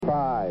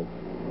5,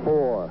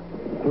 4,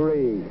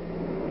 3,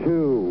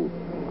 2,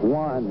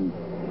 1,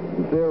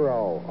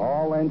 0.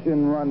 All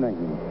engine running.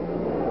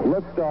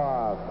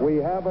 Liftoff. We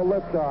have a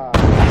liftoff.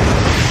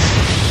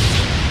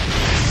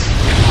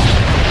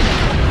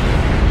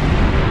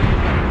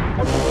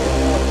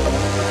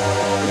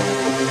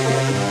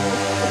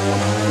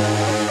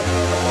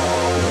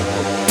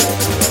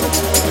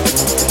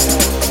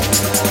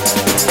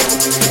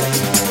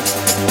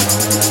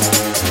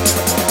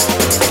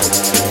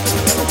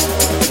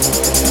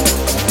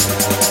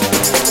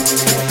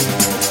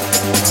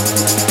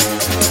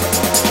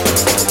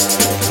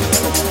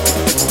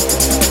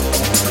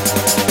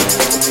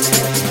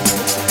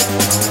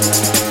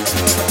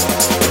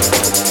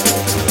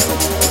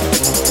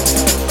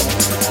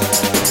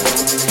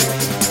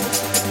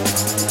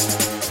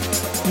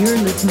 You're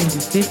listening to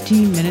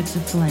 15 Minutes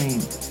of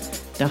Flame,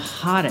 the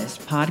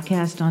hottest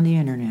podcast on the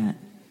internet.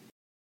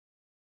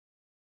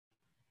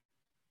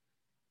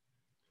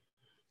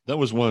 That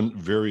was one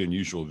very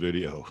unusual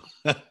video.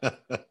 I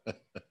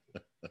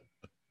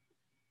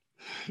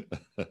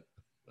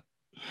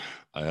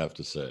have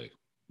to say,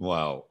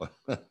 wow.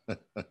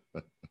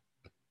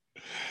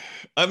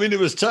 I mean, it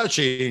was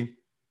touching,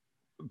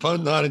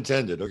 pun not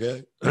intended,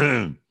 okay?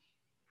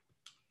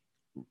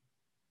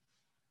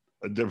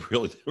 There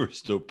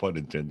was no pun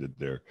intended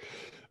there.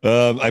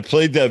 I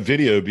played that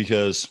video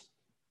because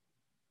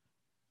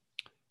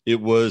it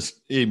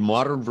was a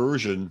modern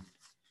version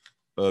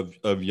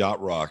of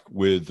Yacht Rock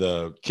with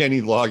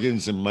Kenny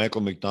Loggins and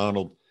Michael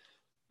McDonald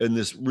and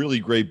this really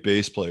great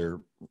bass player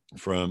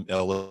from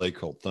LA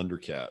called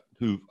Thundercat,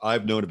 who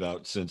I've known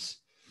about since,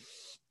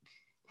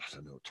 I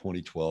don't know,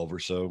 2012 or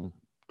so,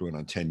 going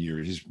on 10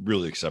 years. He's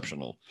really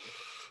exceptional.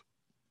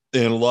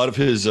 And a lot of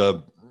his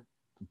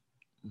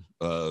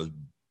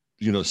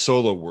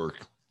solo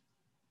work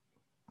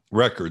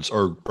records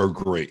are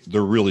great.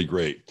 They're really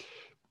great.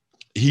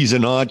 He's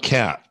an odd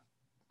cat,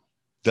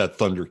 that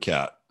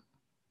Thundercat.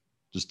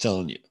 Just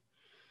telling you.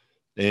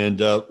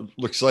 And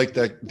looks like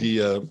that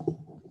the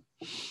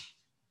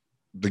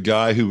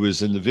guy who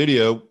was in the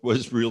video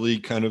was really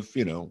kind of, a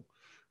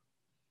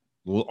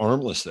little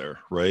armless there,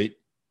 right?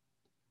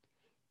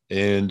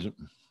 And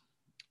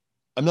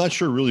I'm not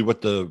sure really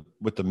what the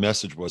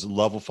message was.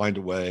 Love will find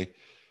a way.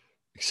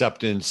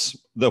 Acceptance.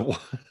 The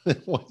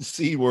one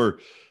scene where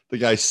the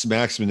guy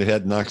smacks him in the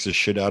head, knocks the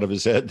shit out of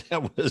his head.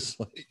 That was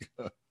like,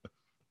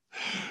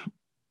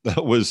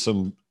 that was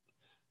some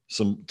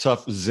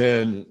tough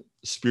Zen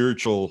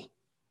spiritual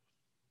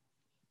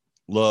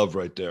love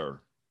right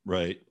there.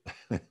 Right.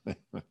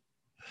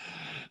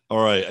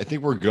 All right. I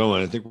think we're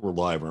going. I think we're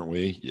live, aren't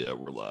we? Yeah,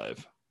 we're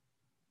live.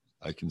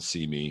 I can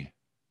see me.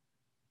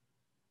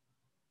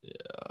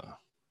 Yeah.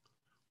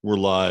 We're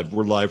live.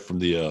 We're live from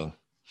the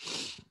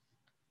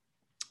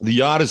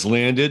yacht has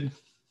landed.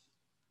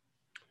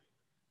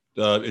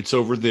 It's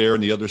over there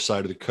on the other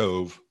side of the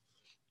cove,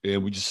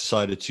 and we just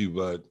decided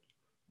to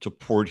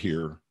port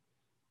here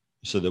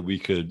so that we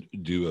could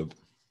do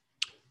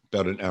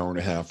about an hour and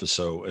a half or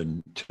so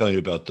and tell you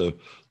about the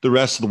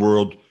rest of the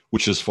world,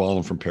 which has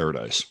fallen from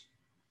paradise.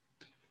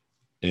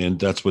 And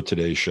that's what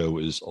today's show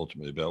is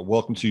ultimately about.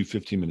 Welcome to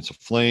 15 Minutes of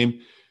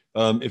Flame.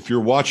 If you're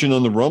watching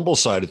on the Rumble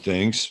side of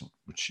things,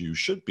 which you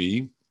should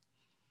be,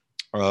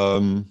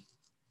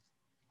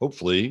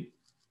 hopefully,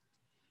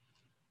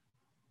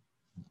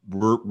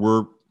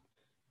 we're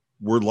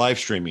live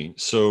streaming,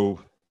 so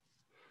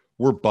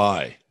we're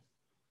by.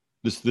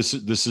 This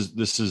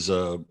is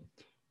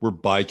we're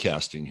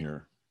bycasting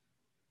here.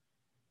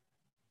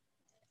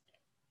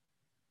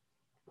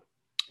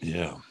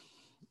 Yeah,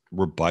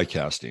 we're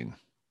bycasting.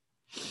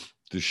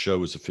 This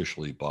show is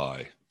officially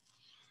by.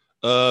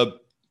 How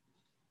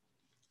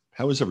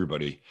is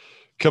everybody?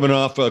 Coming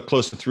off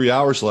close to 3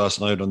 hours last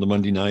night on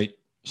the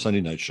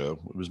Sunday night show.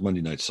 It was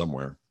Monday night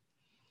somewhere.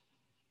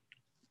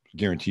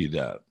 Guarantee you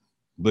that.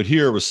 But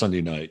here it was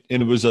Sunday night,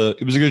 and it was a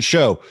good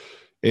show.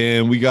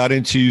 And we got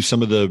into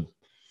some of the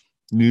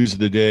news of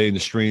the day and the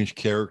strange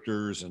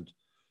characters and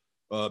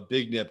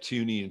big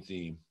Neptunian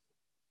theme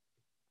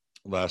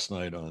last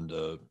night on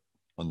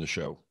the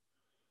show.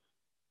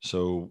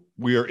 So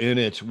we are in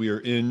it. We're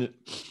in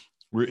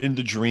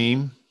the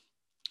dream.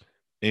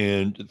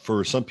 And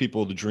for some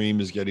people, the dream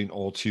is getting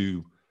all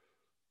too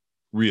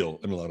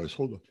real in a lot of ways.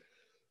 Hold on.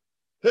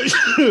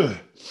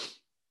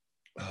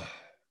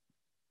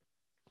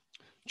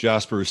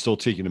 Jasper is still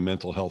taking a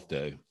mental health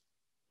day.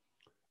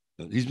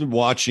 He's been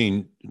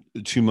watching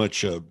too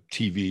much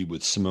TV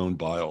with Simone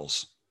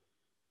Biles.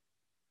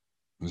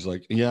 He's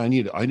like, yeah, I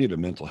need a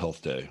mental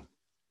health day.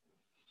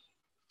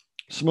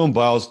 Simone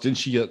Biles, didn't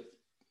she get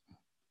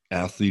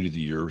Athlete of the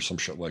Year or some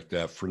shit like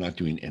that for not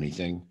doing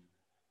anything?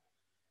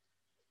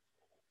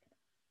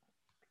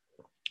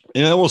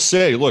 And I will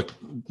say, look,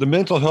 the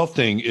mental health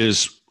thing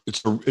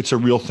it's a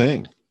real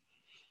thing.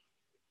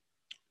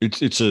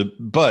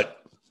 But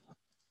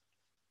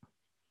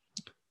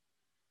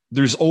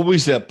there's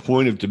always that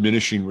point of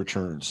diminishing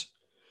returns,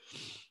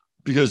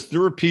 because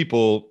there are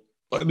people.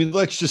 I mean,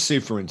 let's just say,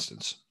 for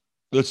instance,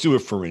 let's do a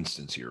for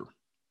instance here.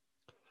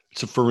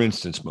 It's a for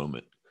instance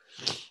moment.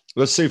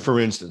 let's say, for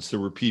instance, there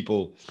were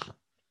people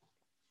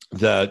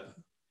that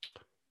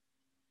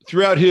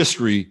throughout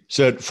history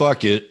said,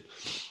 fuck it,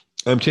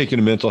 I'm taking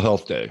a mental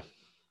health day.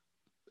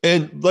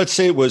 And let's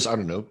say it was, I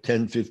don't know,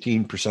 10,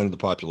 15% of the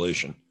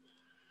population.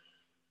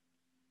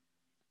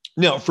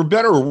 Now, for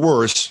better or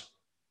worse,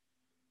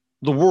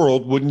 the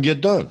world wouldn't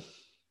get done.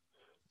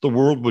 The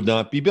world would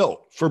not be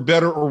built, for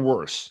better or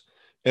worse.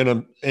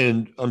 And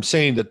I'm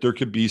saying that there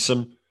could be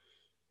some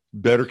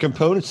better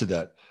components to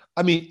that.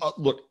 I mean,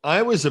 look,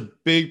 I was a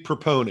big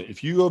proponent.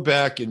 If you go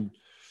back and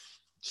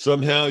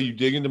somehow you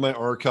dig into my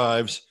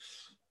archives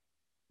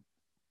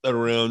at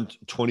around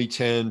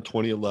 2010,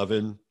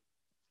 2011,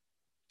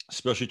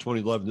 especially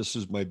 2011, this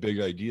is my big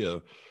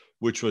idea,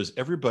 which was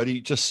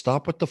everybody just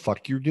stop what the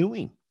fuck you're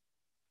doing.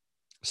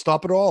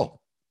 Stop it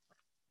all.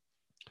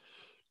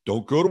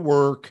 Don't go to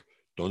work.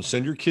 Don't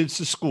send your kids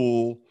to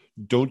school.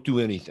 Don't do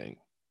anything.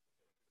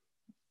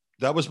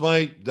 That was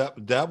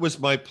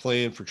my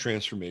plan for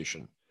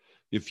transformation.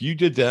 If you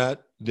did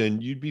that,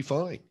 then you'd be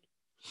fine.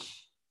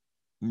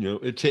 You know,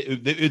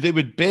 they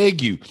would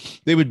beg you.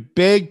 They would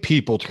beg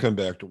people to come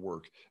back to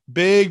work,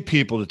 beg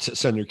people to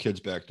send their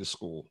kids back to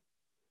school.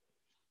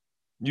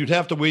 You'd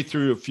have to wait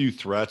through a few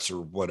threats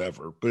or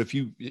whatever. But if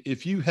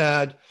you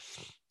had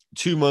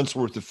 2 months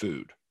worth of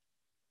food,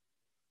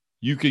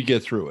 you could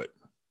get through it.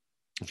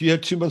 If you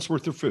had 2 months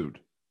worth of food.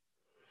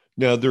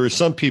 Now, there are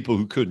some people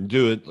who couldn't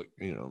do it,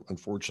 you know,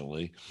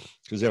 unfortunately,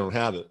 because they don't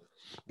have it.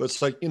 But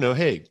it's like, you know,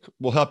 hey,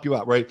 we'll help you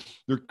out, right?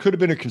 There could have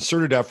been a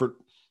concerted effort.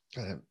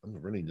 God, I'm a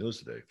runny nose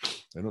today.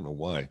 I don't know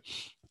why.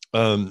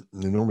 I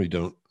normally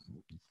don't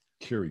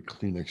carry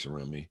Kleenex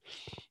around me.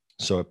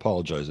 So I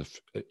apologize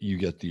if you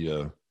get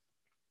the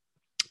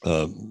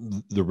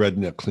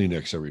redneck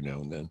Kleenex every now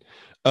and then.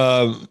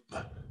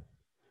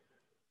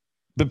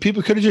 But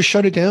people could have just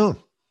shut it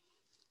down.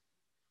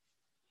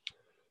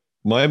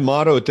 My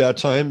motto at that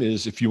time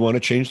is, if you want to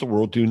change the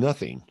world, do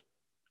nothing.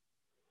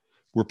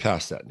 We're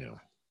past that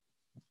now.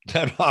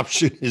 That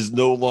option is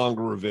no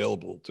longer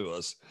available to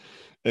us.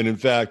 And in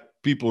fact,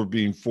 people are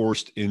being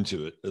forced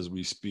into it as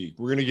we speak.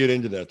 We're going to get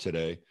into that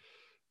today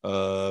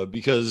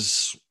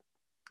because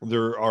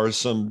there are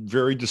some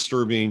very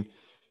disturbing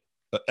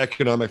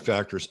economic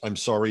factors. I'm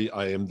sorry,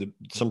 I am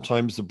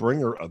sometimes the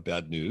bringer of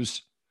bad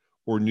news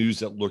or news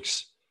that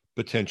looks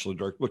potentially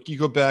dark. Look, you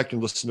go back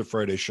and listen to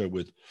Friday's show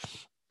with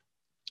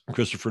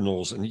Christopher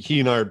Knowles, and he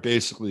and I are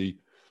basically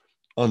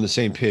on the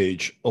same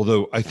page,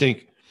 although I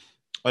think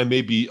I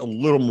may be a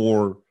little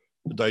more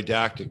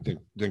didactic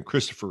than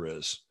Christopher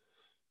is,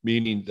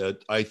 meaning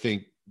that I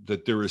think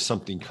that there is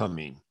something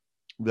coming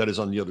that is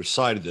on the other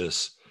side of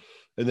this,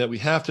 and that we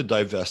have to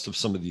divest of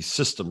some of these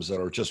systems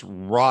that are just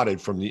rotted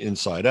from the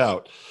inside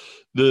out.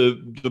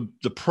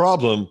 The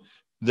problem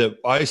that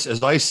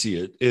as I see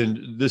it,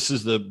 and this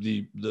is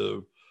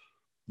the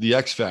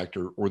X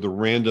factor or the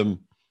random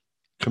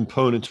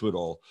component to it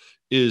all,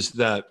 is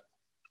that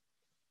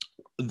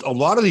a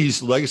lot of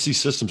these legacy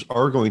systems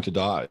are going to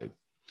die,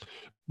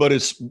 but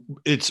it's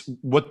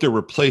what they're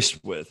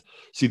replaced with.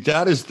 See,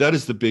 that is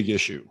the big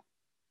issue.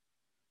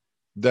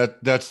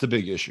 That's the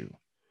big issue.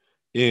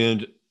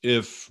 And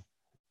if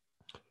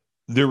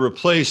they're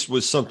replaced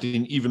with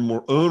something even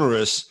more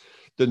onerous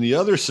than the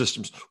other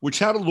systems, which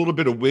had a little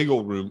bit of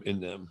wiggle room in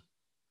them,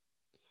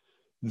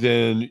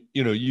 then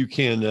you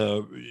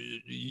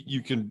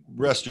can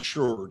rest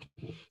assured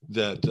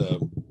that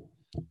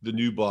the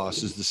new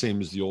boss is the same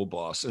as the old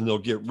boss, and they'll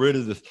get rid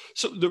of the.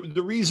 So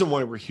the reason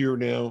why we're here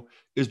now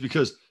is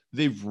because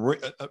they've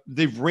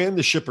ran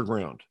the ship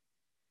aground.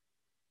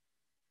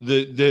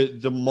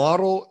 The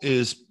model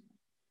is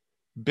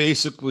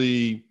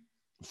basically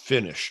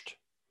finished.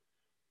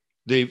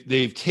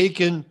 They've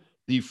taken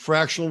the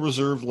fractional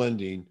reserve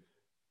lending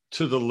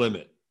to the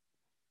limit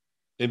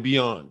and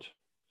beyond.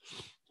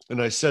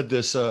 And I said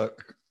this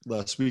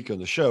last week on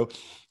the show,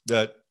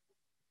 that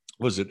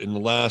was it in the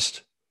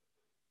last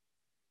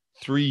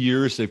 3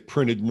 years, they've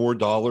printed more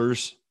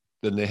dollars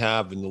than they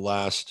have in the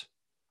last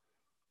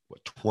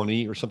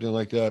 20 or something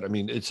like that. I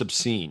mean, it's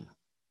obscene,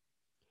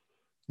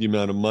 the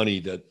amount of money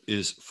that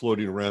is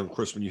floating around. Of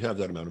course, when you have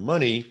that amount of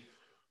money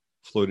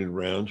floating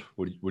around,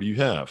 what do you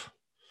have?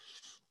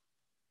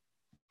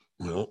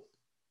 Well,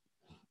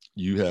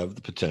 you have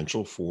the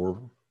potential for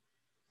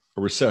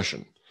a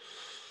recession.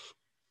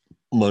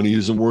 Money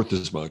isn't worth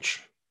as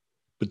much.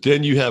 But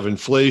then you have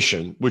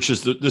inflation, which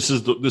is this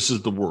is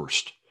the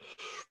worst,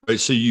 right?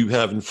 So you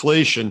have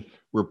inflation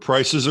where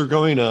prices are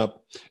going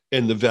up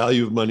and the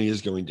value of money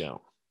is going down.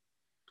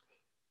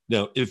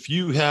 Now, if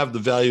you have the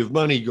value of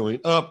money going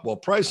up while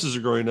prices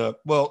are going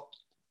up, well,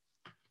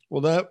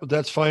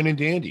 that's fine and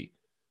dandy.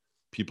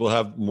 People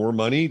have more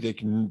money, they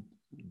can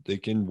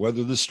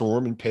weather the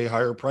storm and pay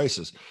higher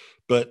prices.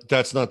 But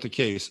that's not the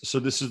case. So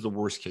this is the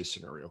worst case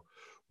scenario.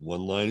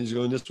 One line is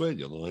going this way,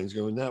 the other line is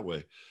going that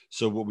way.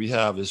 So what we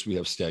have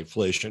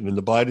stagflation, and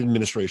the Biden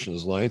administration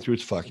is lying through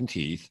its fucking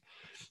teeth.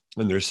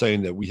 And they're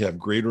saying that we have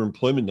greater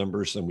employment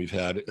numbers than we've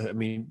had. I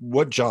mean,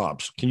 what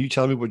jobs? Can you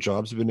tell me what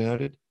jobs have been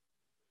added?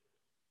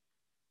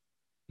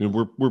 I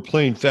mean, we're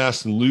playing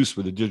fast and loose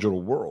with the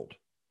digital world.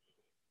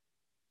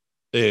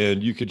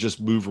 And you could just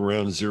move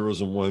around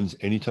zeros and ones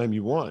anytime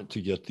you want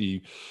to get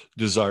the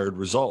desired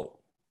result.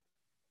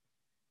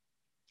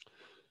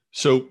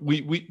 So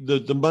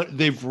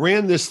they've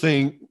ran this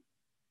thing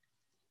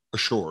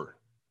ashore.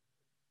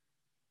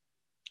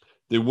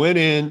 They went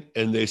in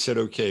and they said,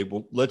 okay,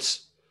 well,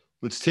 let's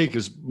take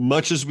as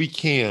much as we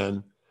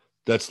can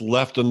that's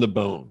left on the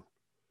bone.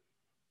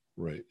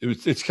 Right.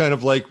 It's kind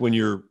of like when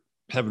you're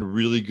having a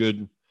really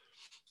good,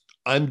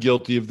 I'm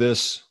guilty of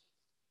this.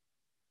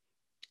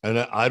 And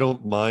I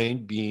don't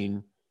mind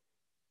being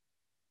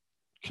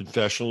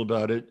confessional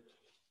about it.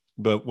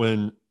 But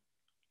when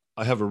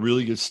I have a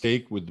really good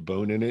steak with the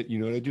bone in it, you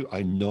know what I do?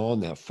 I gnaw on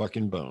that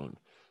fucking bone.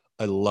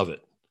 I love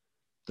it.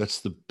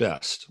 That's the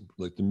best.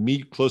 Like the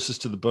meat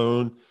closest to the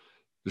bone.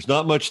 There's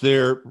not much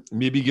there.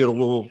 Maybe get a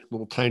little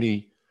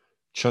tiny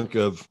chunk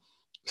of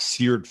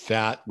seared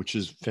fat, which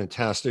is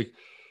fantastic.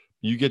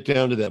 You get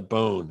down to that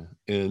bone,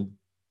 and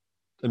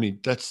I mean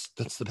that's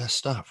the best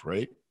stuff,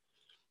 right?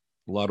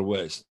 A lot of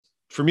ways.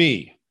 For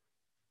me,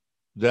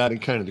 that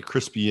and kind of the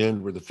crispy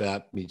end where the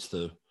fat meets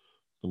the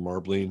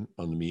marbling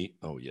on the meat.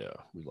 Oh yeah,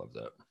 we love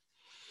that.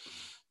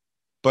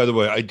 By the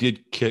way, I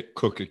did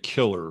cook a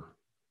killer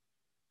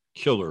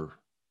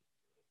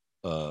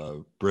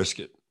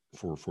brisket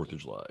for 4th of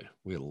July.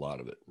 We had a lot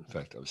of it. In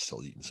fact, I was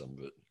still eating some of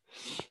it.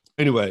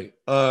 Anyway,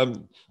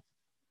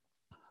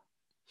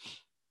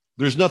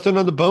 there's nothing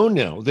on the bone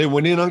now. They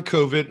went in on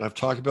COVID. I've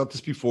talked about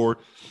this before.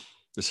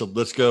 They said,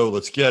 let's go,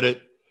 let's get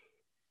it.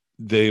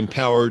 They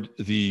empowered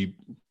the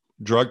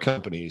drug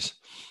companies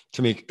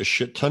to make a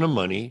shit ton of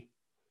money.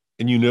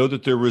 And you know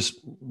that there was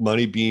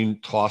money being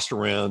tossed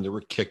around. There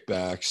were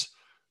kickbacks.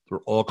 There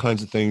were all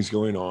kinds of things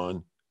going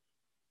on.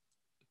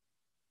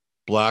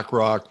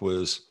 BlackRock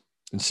was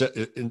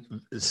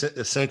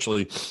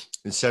essentially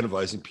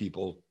incentivizing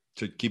people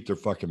to keep their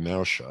fucking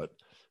mouth shut.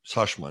 It's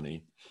hush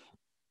money.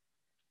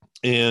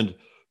 And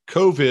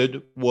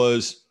COVID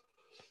was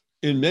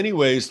in many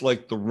ways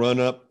like the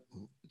run-up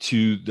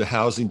to the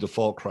housing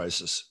default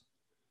crisis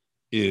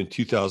in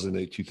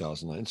 2008,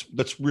 2009.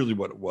 That's really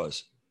what it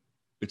was.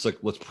 It's like,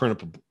 let's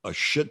print up a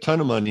shit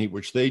ton of money,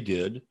 which they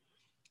did.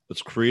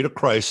 Let's create a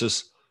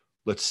crisis.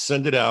 Let's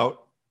send it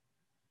out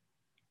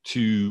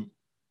to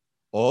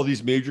all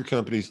these major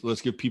companies.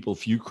 Let's give people a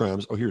few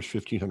crumbs. Oh, here's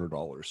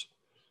 $1,500.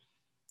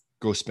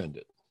 Go spend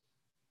it.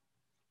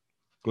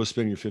 Go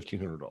spend your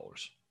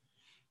 $1,500.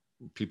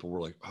 People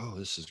were like, oh,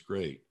 this is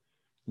great.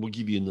 We'll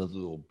give you another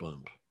little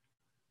bump.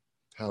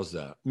 How's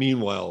that?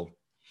 Meanwhile,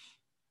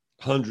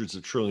 hundreds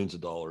of trillions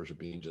of dollars are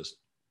being just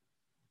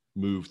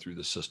moved through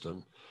the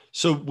system.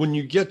 So when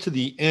you get to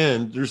the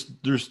end,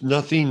 there's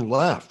nothing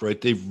left, right?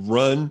 They've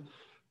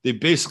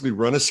basically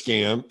run a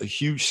scam, a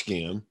huge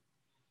scam.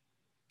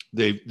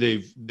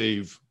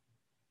 They've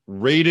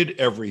raided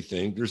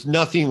everything. There's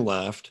nothing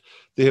left.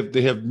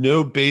 They have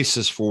no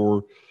basis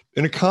for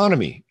an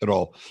economy at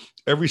all.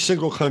 Every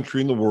single country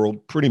in the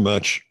world, pretty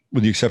much,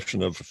 with the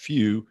exception of a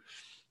few,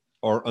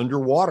 are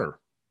underwater.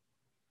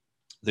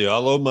 They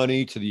all owe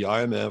money to the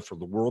IMF or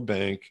the World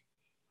Bank,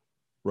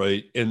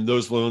 right? And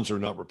those loans are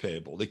not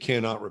repayable. They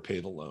cannot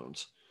repay the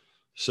loans.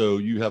 So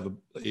you have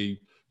a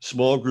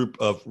small group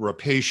of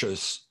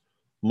rapacious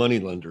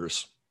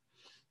moneylenders,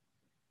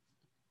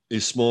 a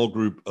small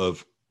group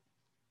of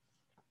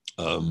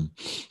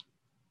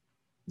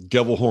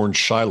devil horn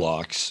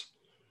Shylocks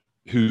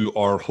who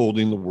are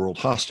holding the world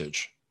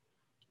hostage.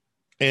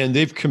 And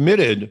they've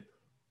committed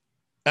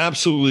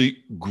absolutely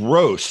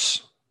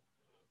gross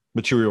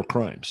material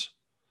crimes.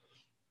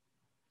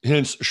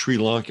 Hence Sri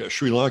Lanka.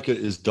 Sri Lanka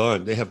is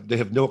done. They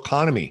have no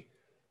economy.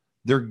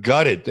 They're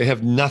gutted. They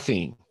have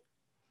nothing.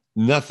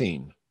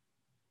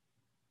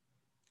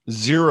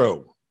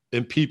 Zero.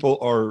 And people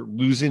are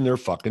losing their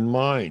fucking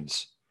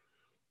minds.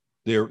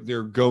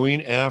 They're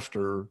going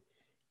after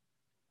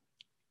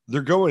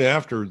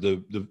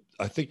the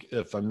I think,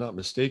 if I'm not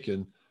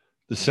mistaken,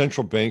 the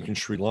central bank in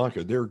Sri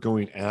Lanka. They're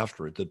going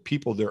after it. The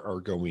people there are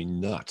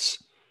going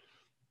nuts.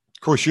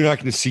 Of course, you're not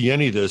going to see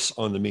any of this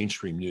on the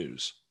mainstream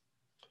news.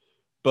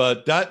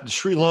 But that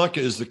Sri Lanka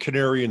is the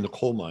canary in the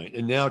coal mine.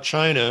 And now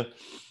China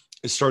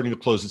is starting to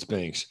close its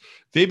banks.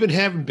 They've been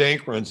having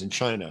bank runs in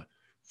China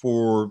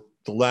for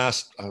the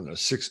last, I don't know,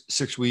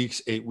 6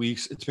 weeks, 8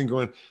 weeks. It's been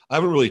going, I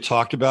haven't really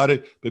talked about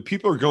it, but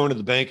people are going to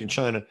the bank in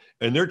China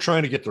and they're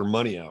trying to get their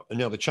money out. And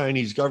now the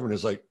Chinese government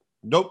is like,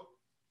 nope,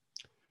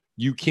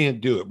 you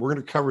can't do it. We're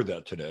going to cover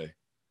that today.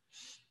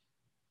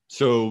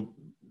 So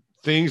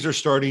things are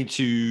starting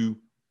to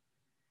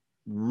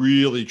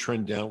really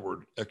trend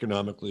downward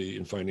economically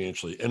and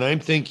financially. And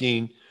I'm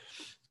thinking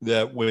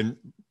that when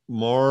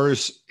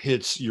Mars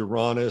hits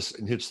Uranus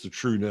and hits the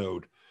true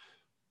node,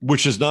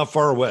 which is not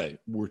far away,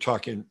 we're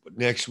talking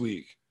next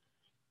week,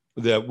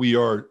 that we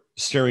are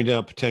staring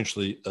down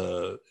potentially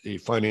a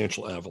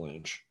financial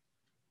avalanche.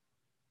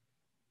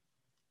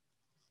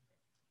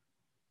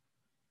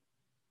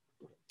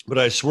 But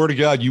I swear to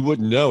God, you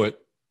wouldn't know it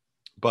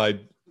by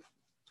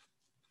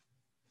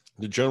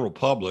the general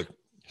public.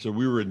 So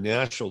we were in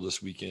Nashville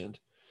this weekend.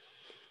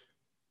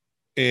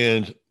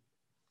 And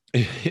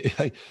you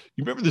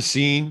remember the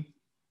scene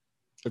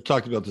I've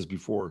talked about this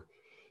before.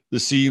 The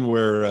scene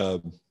where,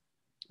 let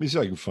me see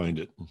if I can find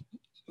it. Let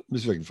me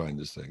see if I can find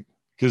this thing,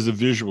 because the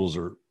visuals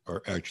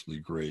are actually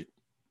great.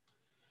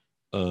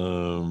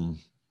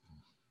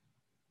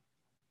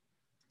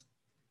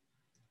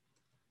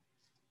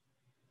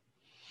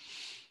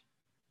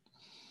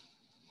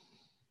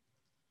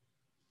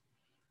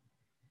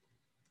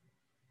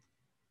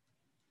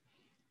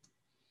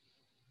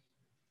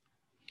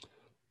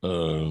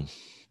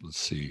 Let's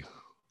see.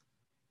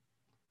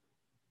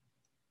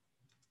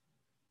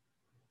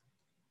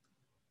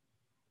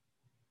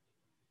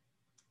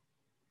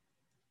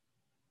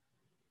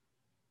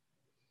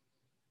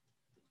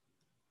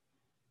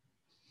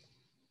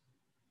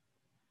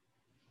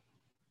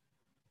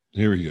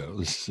 Here we go.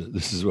 This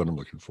is what I'm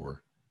looking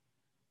for.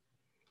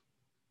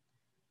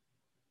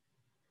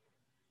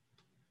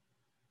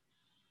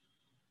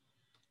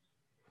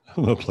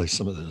 I'm gonna play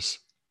some of this.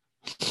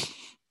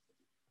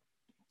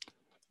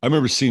 I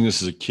remember seeing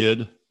this as a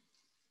kid.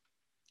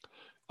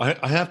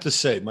 I have to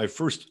say, my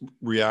first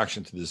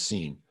reaction to this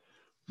scene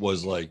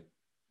was like,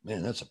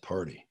 man, that's a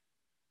party.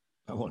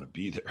 I want to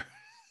be there.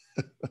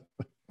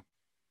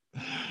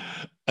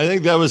 I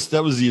think that was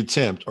the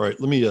attempt. All right,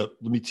 let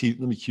me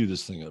cue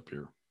this thing up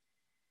here.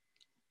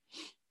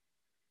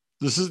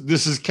 This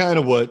is kind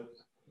of what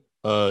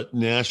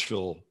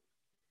Nashville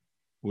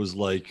was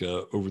like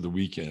over the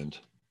weekend.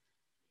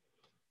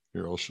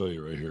 Here, I'll show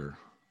you right here.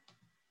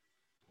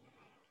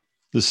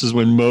 This is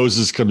when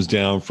Moses comes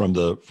down from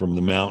the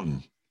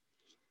mountain.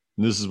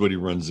 And this is what he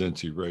runs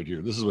into right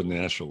here. This is what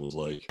Nashville was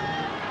like.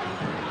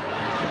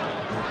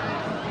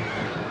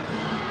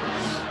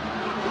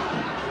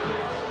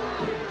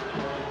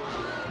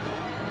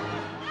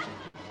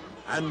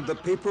 And the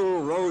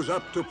people rose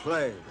up to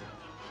play,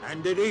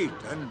 and did eat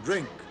and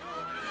drink.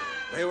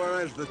 They were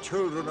as the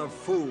children of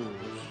fools,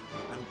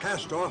 and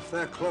cast off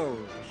their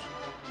clothes.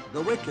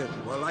 The wicked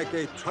were like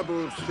a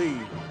troubled sea,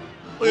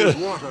 whose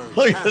waters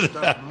cast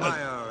up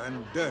mire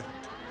and dirt.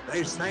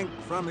 They sank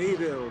from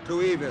evil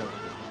to evil,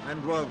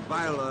 and were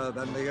viler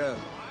than the earth.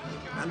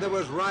 And there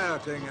was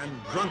rioting and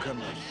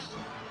drunkenness,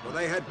 for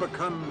they had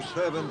become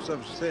servants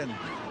of sin.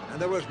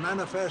 And there was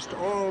manifest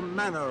all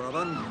manner of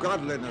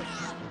ungodliness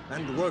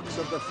and works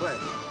of the flesh,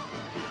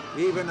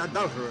 even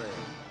adultery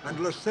and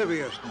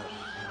lasciviousness,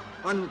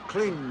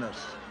 uncleanness,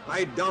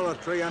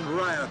 idolatry and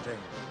rioting,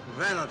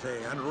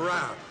 vanity and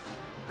wrath.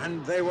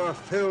 And they were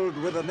filled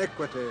with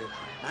iniquity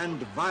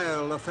and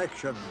vile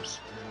affections.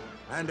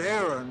 And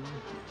Aaron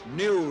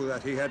knew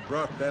that he had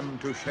brought them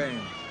to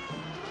shame.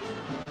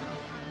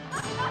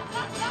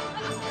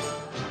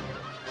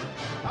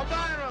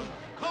 Abiram,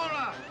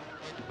 Korah,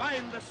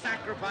 bind the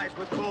sacrifice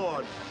with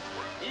cords,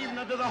 even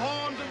unto the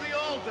horns of the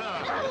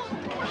altar.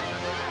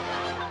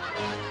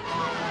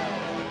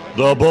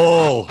 The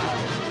bull.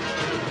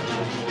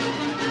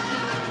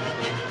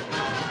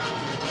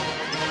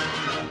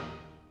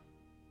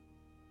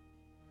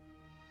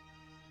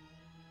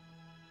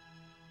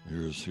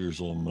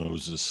 Here's old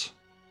Moses.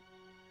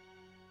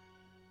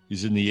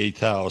 He's in the 8th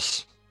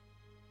house.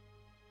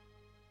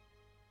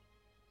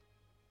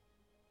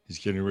 He's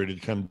getting ready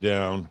to come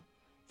down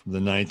from the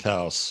 9th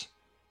house,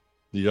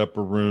 the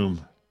upper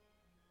room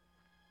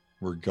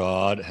where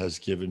God has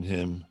given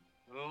him.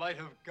 The light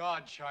of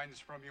God shines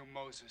from you,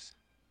 Moses.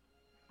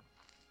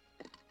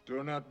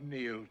 Do not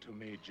kneel to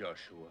me,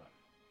 Joshua.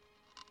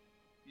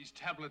 These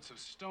tablets of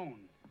stone.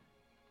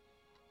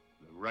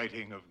 The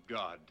writing of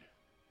God.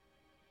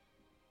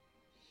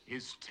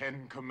 His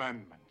 10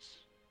 commandments.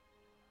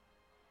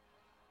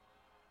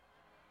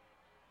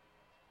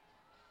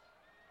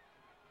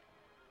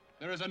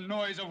 There is a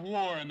noise of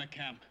war in the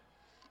camp.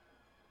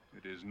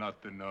 It is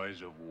not the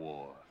noise of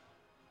war.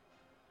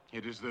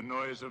 It is the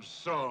noise of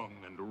song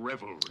and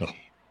revelry. Oh.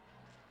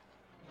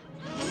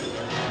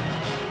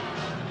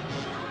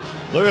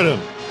 Look at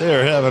them.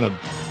 They're having a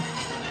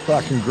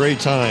fucking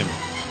great time.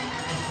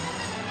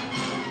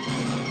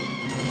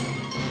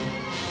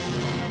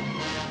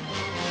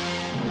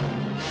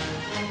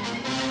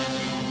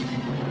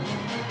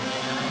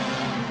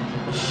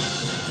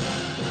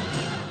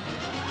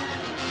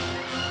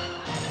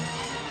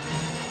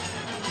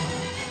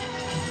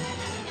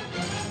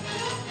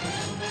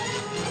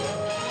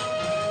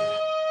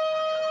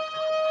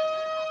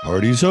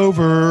 Party's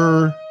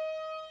over.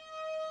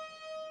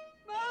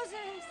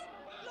 Moses!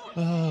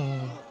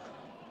 Oh.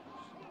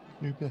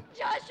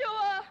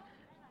 Joshua!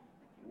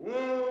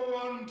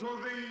 Woe unto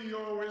thee,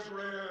 O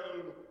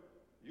Israel!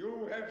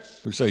 You have...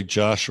 Looks like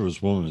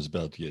Joshua's woman is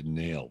about to get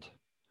nailed.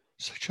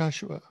 It's like,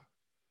 Joshua,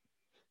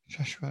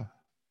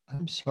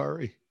 I'm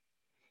sorry.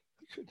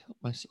 I couldn't help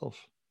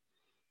myself.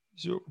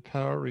 It's the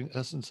overpowering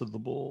essence of the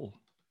bull.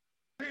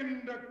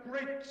 Sinned a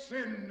great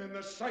sin in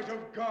the sight of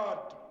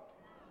God.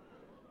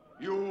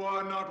 You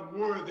are not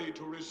worthy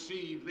to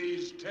receive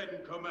these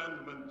 10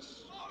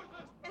 commandments.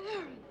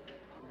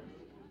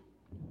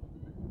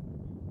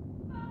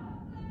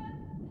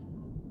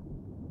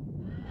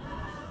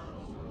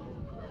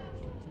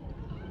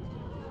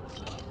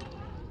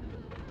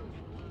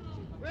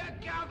 We're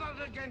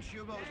gathered against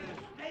you, Moses.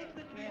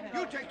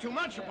 You take too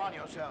much upon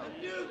yourself.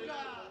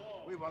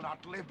 We will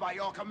not live by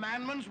your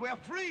commandments. We're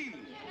free.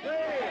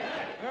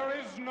 There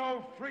is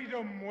no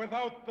freedom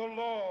without the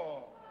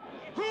law.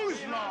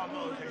 Whose law,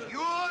 Moses?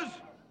 Yours?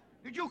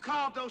 Did you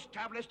carve those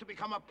tablets to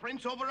become a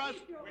prince over us?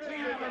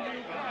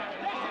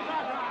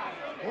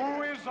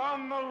 Who is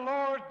on the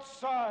Lord's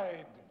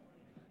side?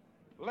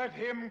 Let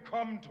him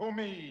come to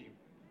me.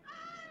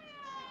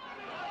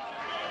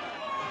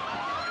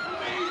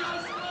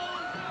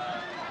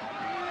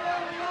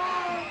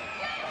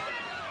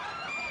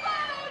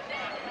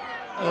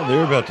 Oh,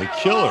 they're about to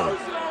kill her.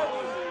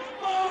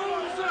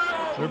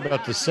 They're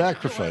about to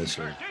sacrifice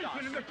her.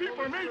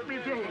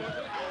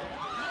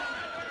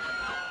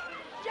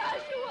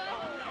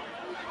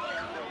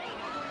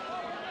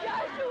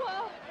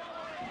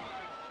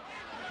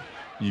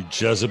 You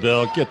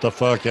Jezebel, get the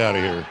fuck out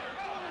of here.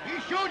 He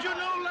showed you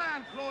no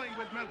land flowing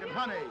with milk and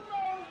honey.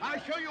 I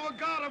show you a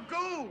God of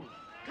gold.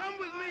 Come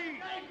with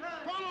me.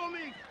 Follow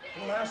me.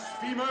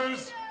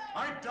 Blasphemers,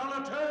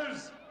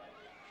 idolaters,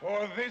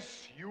 for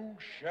this you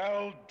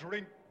shall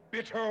drink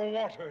bitter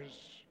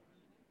waters.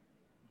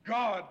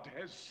 God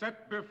has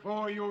set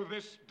before you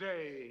this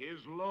day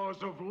his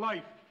laws of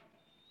life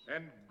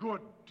and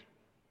good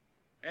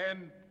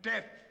and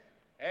death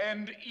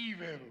and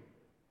evil.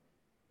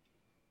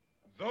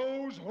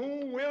 Those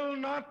who will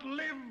not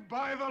live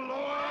by the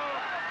law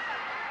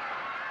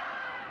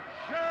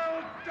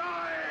shall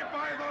die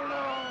by the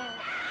law.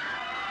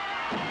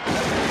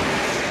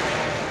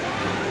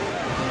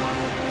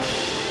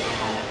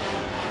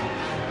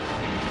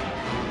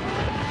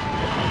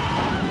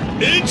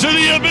 Into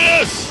the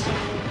abyss!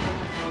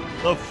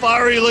 The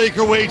fiery lake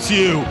awaits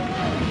you.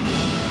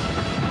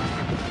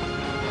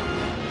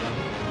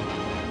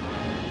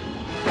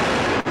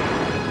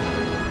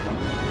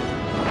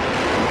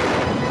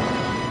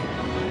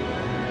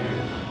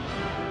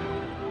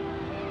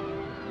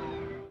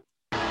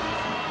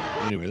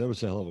 Anyway, that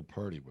was a hell of a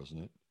party,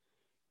 wasn't it?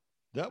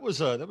 That was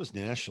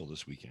Nashville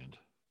this weekend.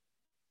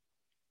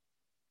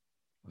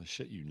 I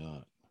shit you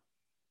not.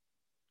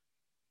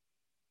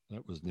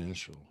 That was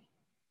Nashville.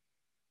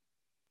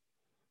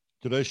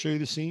 Did I show you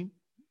the scene?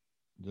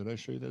 Did I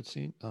show you that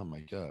scene? Oh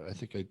my God. I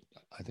think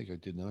I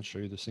did not show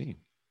you the scene.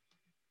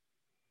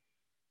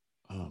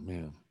 Oh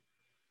man.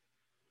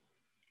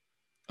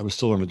 I was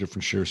still on a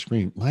different share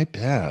screen. My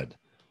bad.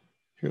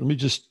 Here, let me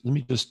just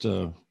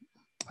I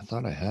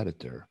thought I had it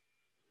there.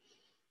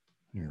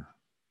 Here.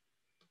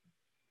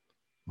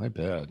 My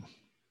bad.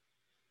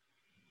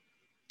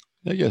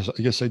 I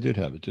guess I did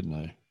have it, didn't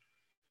I?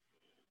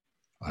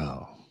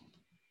 Wow.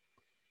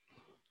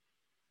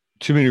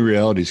 Too many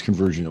realities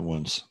converging at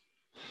once.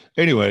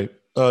 Anyway,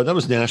 that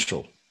was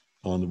Nashville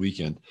on the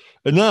weekend.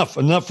 Enough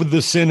with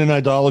the sin and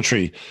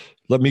idolatry.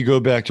 Let me go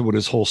back to what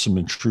is wholesome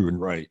and true and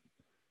right,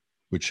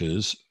 which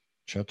is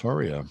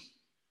Chattaria.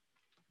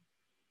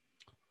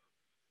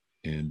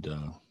 And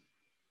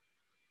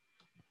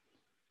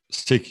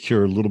let's take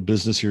care of a little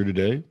business here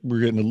today. We're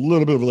getting a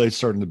little bit of a late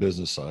start on the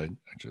business side,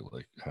 actually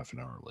like half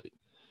an hour late,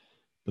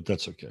 but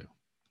that's okay.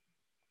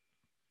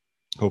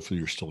 Hopefully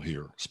you're still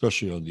here,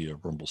 especially on the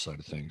Rumble side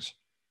of things.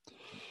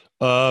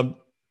 I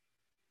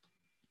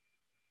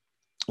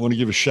want to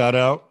give a shout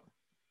out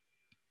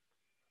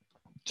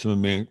to my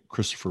man,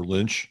 Christopher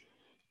Lynch.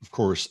 Of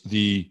course,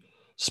 the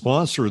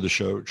sponsor of the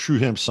show, True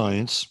Hemp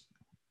Science.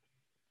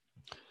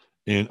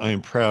 And I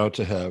am proud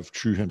to have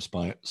True Hemp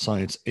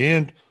Science,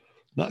 and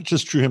not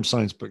just True Hemp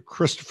Science, but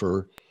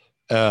Christopher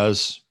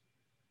as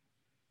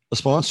a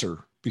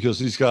sponsor, because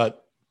he's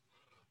got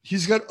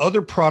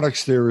other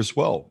products there as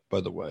well,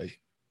 by the way.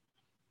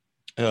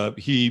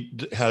 He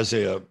has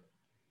a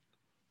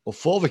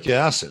fulvic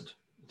acid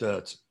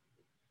that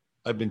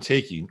I've been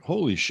taking.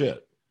 Holy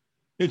shit.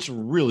 It's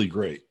really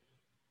great.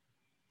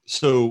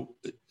 So,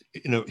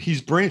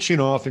 he's branching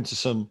off into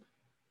some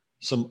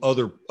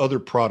other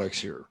products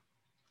here.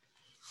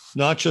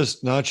 Not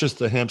just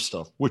the hemp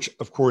stuff, which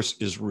of course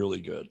is really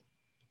good.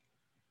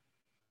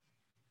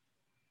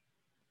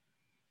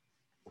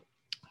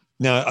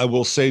 Now, I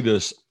will say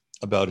this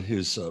about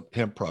his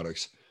hemp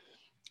products,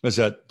 is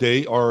that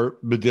they are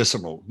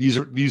medicinal. These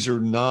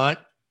are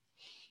not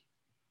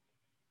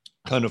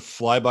kind of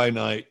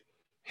fly-by-night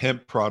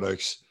hemp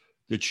products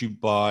that you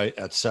buy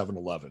at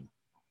 7-Eleven.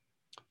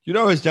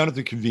 I was down at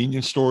the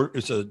convenience store.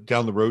 It's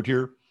down the road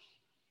here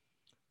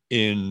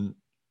in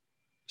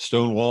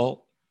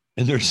Stonewall,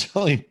 and they're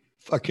selling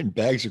fucking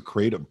bags of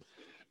Kratom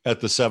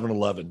at the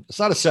 7-Eleven. It's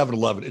not a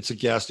 7-Eleven. It's a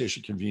gas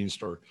station convenience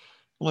store.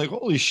 I'm like,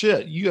 holy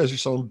shit, you guys are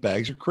selling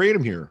bags of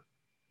Kratom here.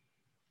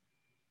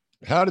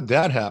 How did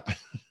that happen?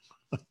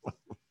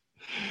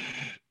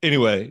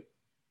 Anyway,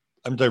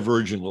 I'm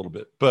diverging a little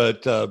bit,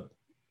 but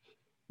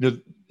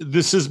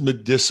this is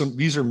medicinal.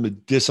 These are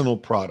medicinal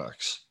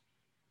products.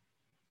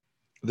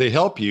 They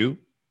help you,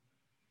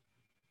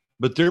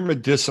 but they're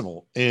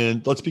medicinal.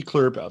 And let's be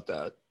clear about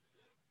that.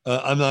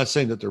 I'm not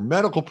saying that they're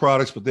medical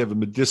products, but they have a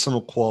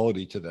medicinal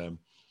quality to them.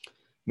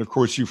 And of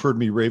course, you've heard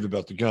me rave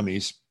about the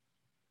gummies,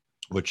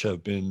 which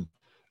have been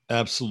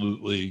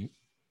absolutely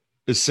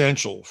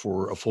essential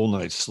for a full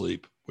night's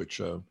sleep,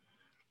 which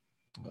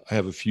I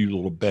have a few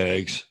little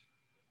bags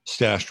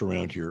stashed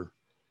around here.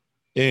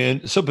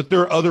 And so, but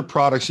there are other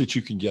products that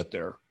you can get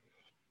there.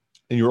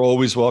 And you're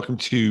always welcome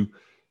to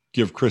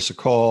give Chris a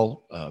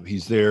call.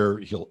 He's there.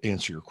 He'll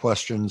answer your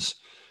questions.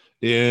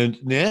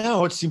 And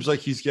now it seems like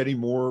he's getting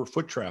more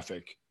foot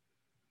traffic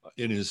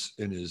in his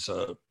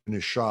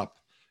shop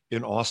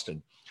in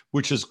Austin,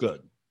 which is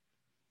good,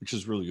 which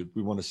is really good.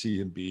 We want to see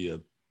him be a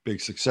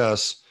big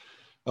success.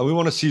 We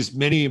want to see as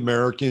many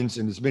Americans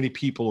and as many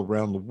people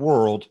around the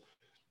world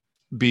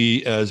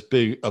be as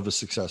big of a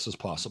success as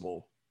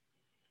possible.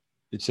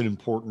 It's an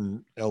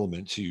important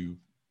element to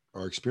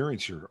our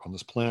experience here on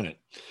this planet.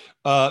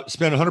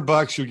 Spend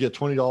 $100, you'll get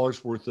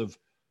 $20 worth of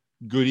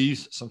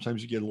goodies.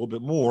 Sometimes you get a little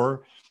bit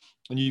more.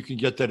 And you can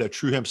get that at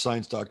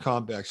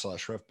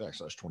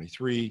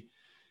truehempscience.com/ref/23.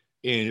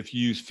 And if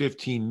you use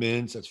 15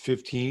 mins, that's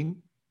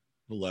 15,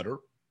 the letter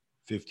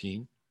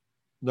 15,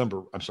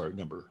 number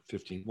 15,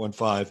 15,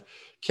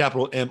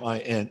 capital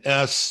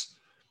MINS.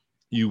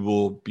 You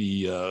will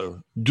be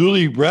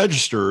duly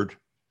registered,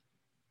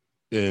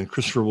 and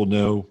Christopher will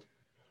know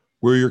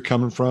where you're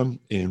coming from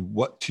and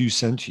what to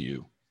send to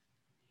you.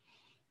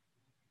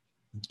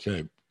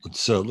 Okay,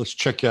 let's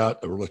check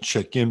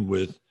in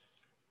with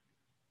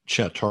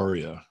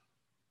Chataria.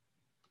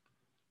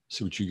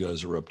 See what you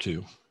guys are up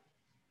to.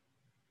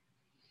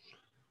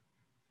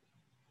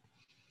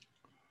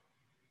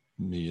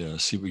 Let me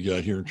see what we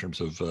got here in terms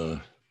of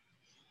the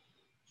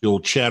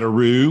old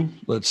Chatteroo.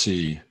 Let's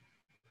see.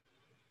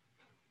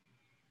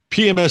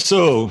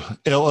 PMSO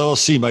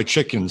LLC, my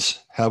chickens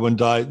haven't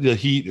died. The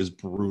heat is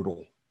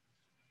brutal.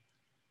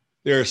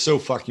 They're so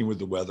fucking with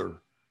the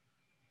weather.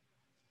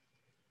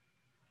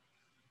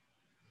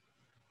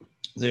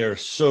 They are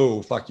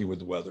so fucking with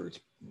the weather. It's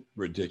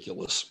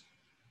ridiculous.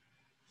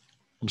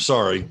 I'm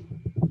sorry,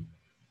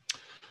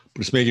 but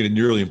it's making it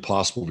nearly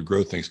impossible to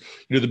grow things.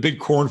 You know, the big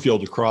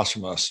cornfield across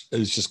from us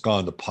has just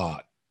gone to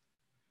pot.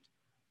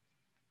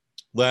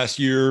 Last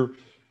year,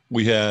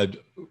 we had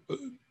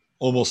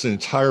almost an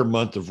entire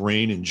month of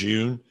rain in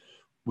June.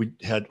 We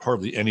had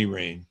hardly any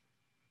rain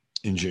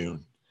in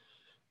June.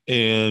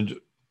 And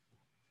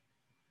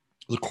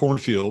the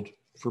cornfield,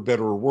 for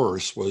better or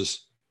worse,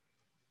 was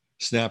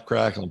snap,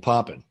 crackle, and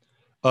popping.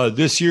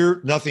 This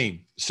year,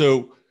 nothing.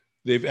 So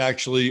they've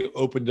actually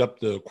opened up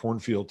the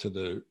cornfield to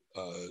the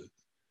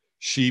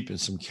sheep and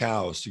some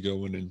cows to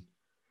go in and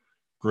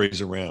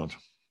graze around.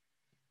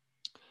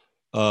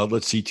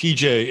 Let's see.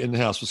 TJ in the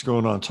house. What's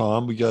going on,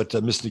 Tom? We got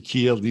Miss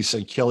Nakia, Lisa,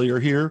 and Kelly are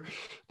here.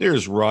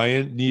 There's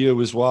Ryan. Neo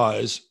is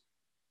wise.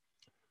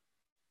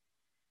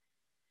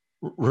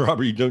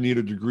 Robert, you don't need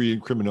a degree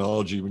in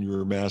criminology when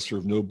you're a master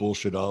of no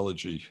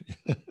bullshitology.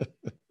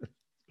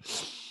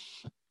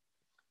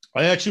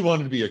 I actually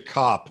wanted to be a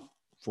cop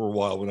for a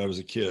while when I was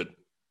a kid.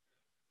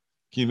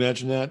 Can you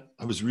imagine that?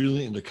 I was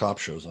really into cop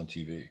shows on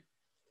TV.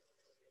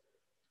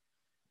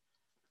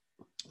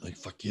 Like,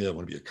 fuck yeah, I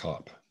want to be a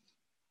cop.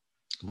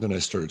 And then I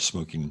started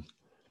smoking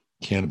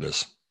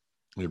cannabis.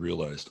 And I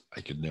realized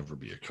I could never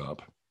be a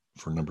cop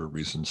for a number of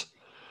reasons.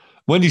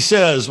 Wendy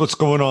says, what's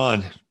going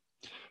on?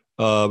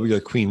 We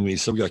got Queen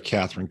Lisa. We got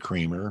Catherine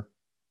Kramer.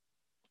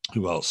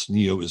 Who else?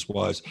 Neo is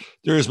wise.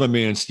 There's my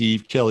man,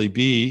 Steve. Kelly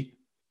B.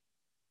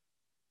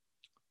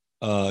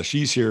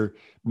 She's here.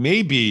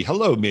 Maybe.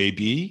 Hello,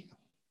 Maybe.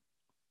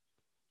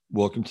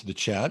 Welcome to the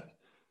chat.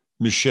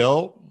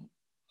 Michelle.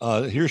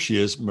 Here she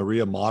is.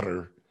 Maria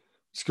Mater.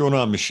 What's going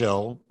on,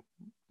 Michelle?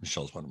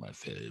 Michelle's one of my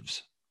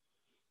faves.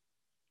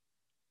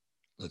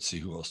 Let's see,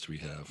 who else do we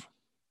have?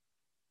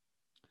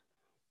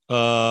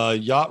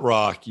 Yacht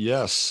Rock,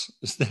 yes.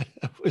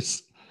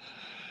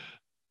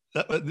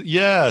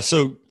 Yeah,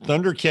 so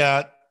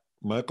Thundercat,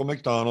 Michael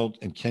McDonald,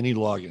 and Kenny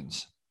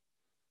Loggins.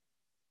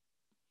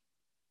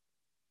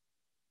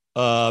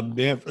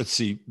 Let's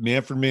see,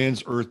 Manfred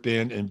Mann's Earth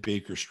Band and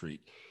Baker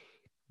Street.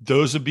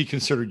 Those would be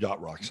considered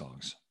yacht rock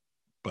songs,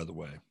 by the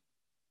way.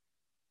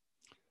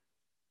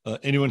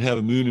 Anyone have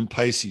a Moon and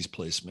Pisces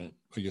placement?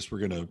 I guess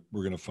we're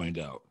gonna find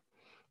out.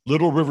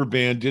 Little River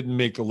Band didn't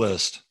make the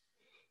list.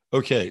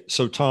 Okay,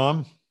 so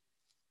Tom,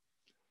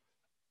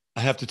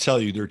 I have to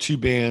tell you, there are two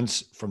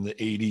bands from the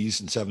 80s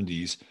and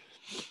 70s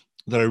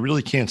that I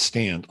really can't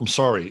stand. I'm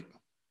sorry.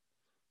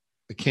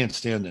 I can't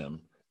stand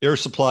them. Air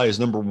Supply is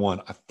number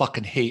one. I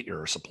fucking hate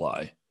Air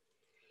Supply.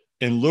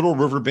 And Little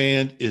River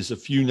Band is a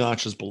few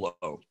notches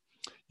below.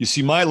 You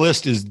see, my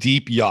list is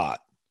deep yacht.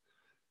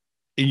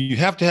 And you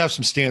have to have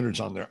some standards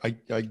on there.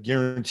 I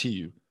guarantee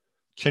you.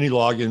 Kenny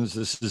Loggins,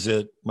 This Is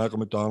It. Michael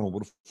McDonald,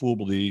 What a Fool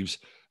Believes.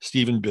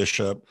 Stephen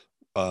Bishop.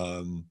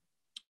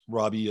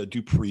 Robbie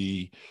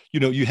Dupree. You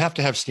know, you have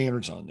to have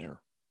standards on there.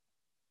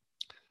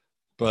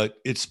 But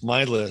it's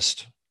my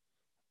list.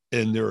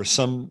 And there are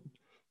some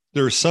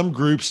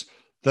groups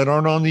that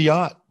aren't on the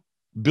yacht.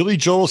 Billy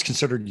Joel is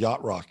considered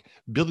yacht rock.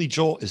 Billy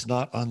Joel is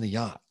not on the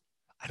yacht.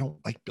 I don't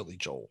like Billy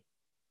Joel.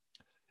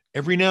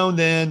 Every now and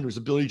then there's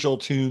a Billy Joel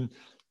tune.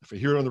 If I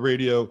hear it on the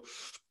radio,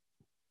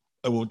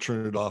 I won't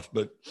turn it off.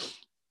 But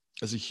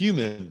as a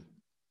human,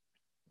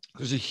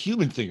 there's a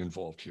human thing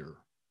involved here.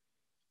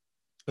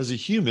 As a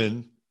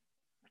human,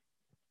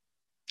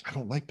 I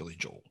don't like Billy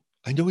Joel.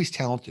 I know he's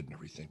talented and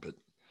everything, but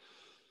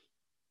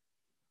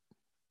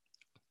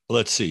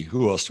let's see.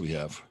 Who else do we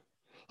have?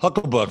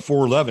 Hucklebuck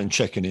 411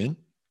 checking in.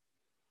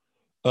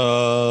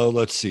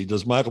 Let's see.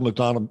 Does Michael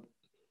McDonald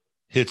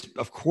hit?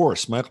 Of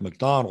course, Michael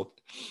McDonald.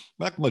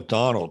 Michael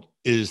McDonald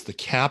is the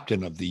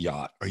captain of the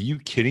yacht. Are you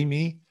kidding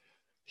me?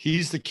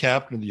 He's the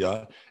captain of the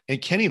yacht.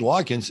 And Kenny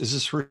Loggins is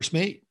his first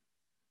mate.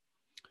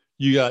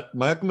 You got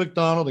Michael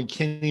McDonald and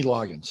Kenny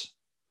Loggins.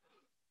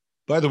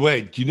 By the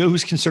way, do you know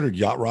who's considered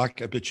yacht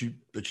rock? I bet you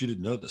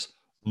didn't know this.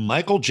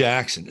 Michael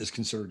Jackson is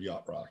considered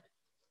yacht rock.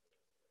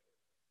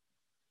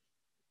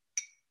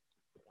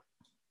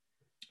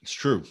 It's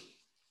true.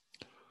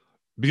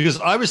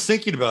 Because I was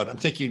thinking about it. I'm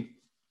thinking,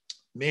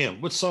 man,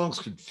 what songs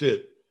could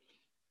fit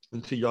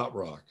into yacht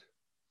rock?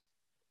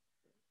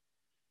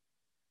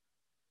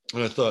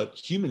 And I thought,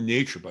 Human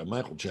Nature by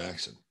Michael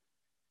Jackson.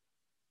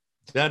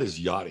 That is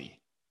yachty.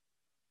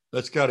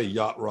 That's got a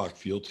yacht rock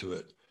feel to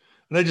it.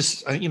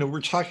 And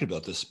we're talking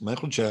about this,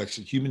 Michael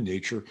Jackson, Human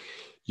Nature,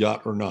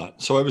 yacht or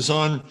not. So I was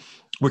on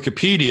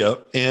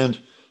Wikipedia,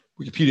 and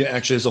Wikipedia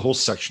actually has a whole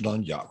section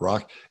on yacht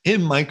rock,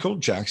 and Michael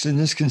Jackson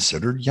is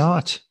considered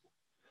yacht.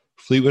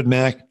 Fleetwood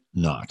Mac,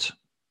 not.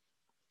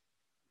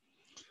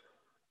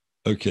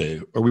 Okay,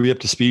 are we up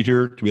to speed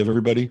here? Do we have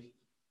everybody?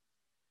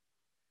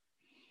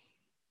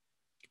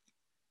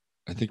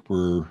 I think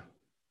I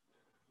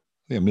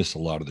missed a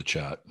lot of the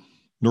chat.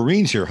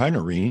 Noreen's here. Hi,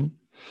 Noreen.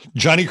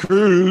 Johnny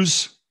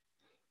Cruz.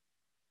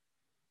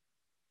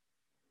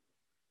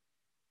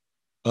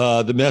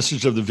 The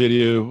message of the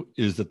video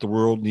is that the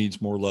world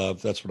needs more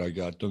love. That's what I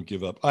got. Don't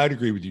give up. I'd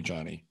agree with you,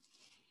 Johnny.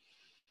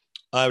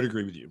 I would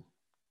agree with you.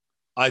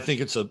 I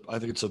think it's a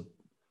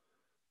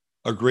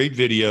great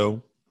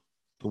video.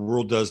 The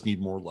world does need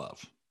more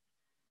love.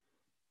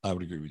 I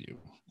would agree with you.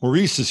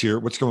 Maurice is here.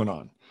 What's going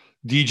on?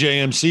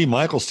 DJ MC,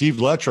 Michael, Steve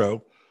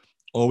Letro,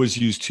 always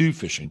use 2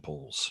 fishing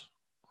poles.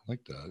 I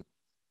like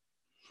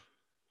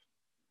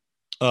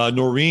that.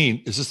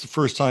 Noreen, is this the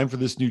first time for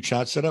this new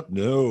chat setup?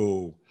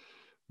 No.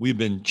 We've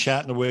been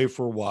chatting away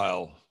for a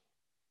while.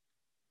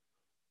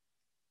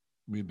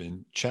 We've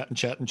been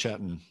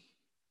chatting.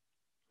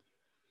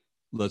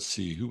 Let's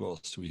see. Who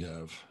else do we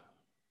have?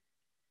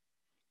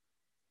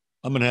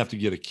 I'm going to have to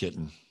get a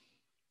kitten.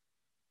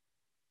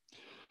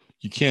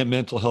 You can't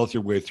mental health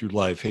your way through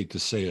life. Hate to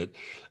say it.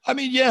 I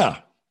mean,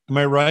 yeah. Am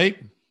I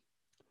right?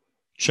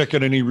 Check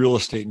out any real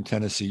estate in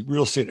Tennessee.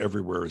 Real estate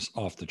everywhere is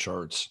off the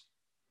charts.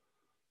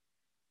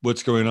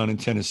 What's going on in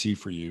Tennessee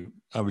for you?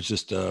 I was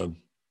just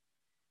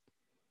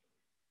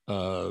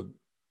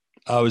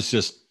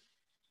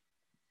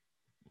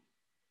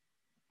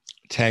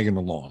tagging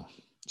along.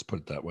 Let's put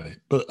it that way.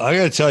 But I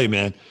got to tell you,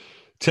 man,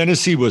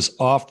 Tennessee was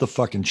off the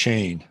fucking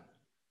chain.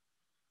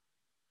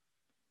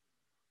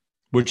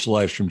 Which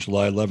live stream?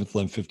 July 11th,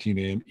 11:15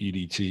 a.m.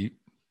 EDT.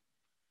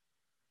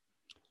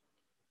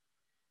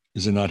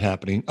 Is it not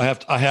happening? I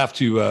have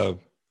to.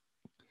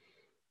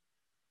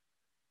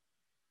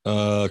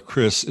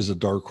 Chris is a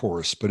dark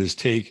horse, but his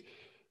take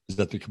is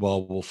that the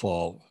cabal will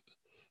fall.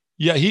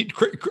 Yeah,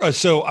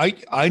 so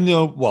I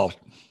know. Well,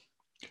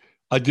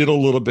 I did a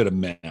little bit of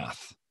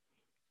math.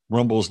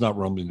 Rumble is not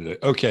rumbling today.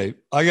 Okay,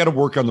 I got to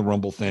work on the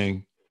Rumble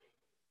thing.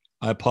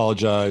 I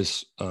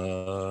apologize.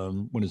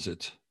 When is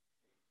it?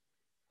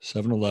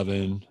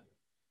 7-11,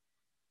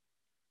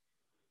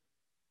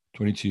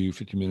 22,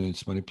 50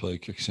 minutes, money play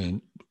kicks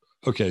in.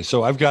 Okay,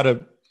 so I've got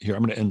to, here,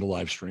 I'm going to end the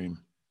live stream.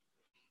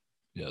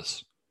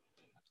 Yes.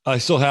 I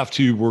still have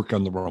to work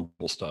on the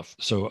Rumble stuff.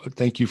 So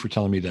thank you for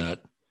telling me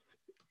that.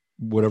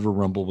 Whatever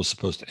Rumble was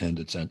supposed to end,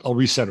 it's end. I'll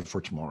reset it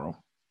for tomorrow.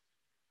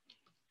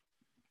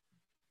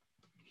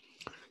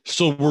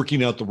 Still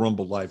working out the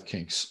Rumble live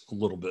kinks a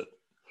little bit,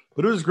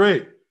 but it was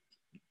great.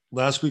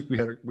 Last week we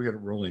had it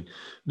rolling.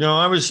 No,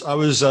 I was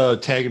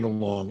tagging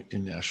along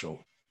in Nashville.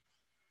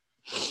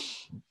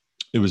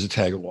 It was a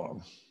tag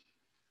along,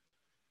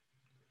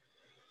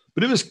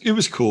 but it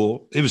was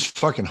cool. It was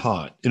fucking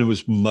hot and it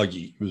was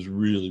muggy. It was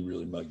really,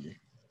 really muggy.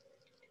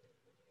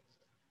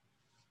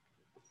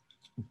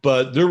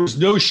 But there was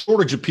no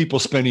shortage of people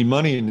spending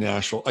money in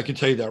Nashville. I can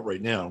tell you that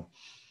right now.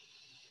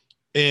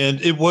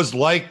 And it was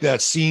like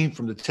that scene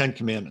from the 10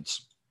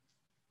 Commandments.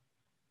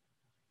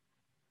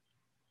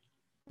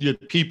 You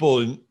had people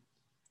in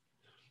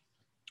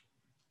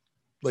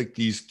like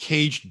these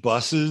caged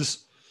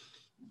buses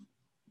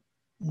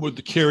with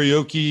the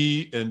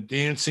karaoke and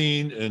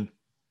dancing and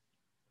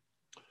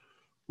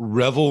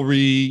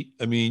revelry.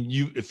 I mean,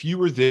 if you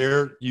were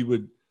there, you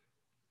would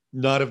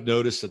not have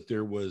noticed that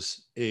there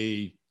was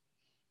a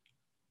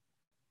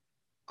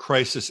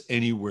crisis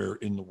anywhere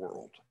in the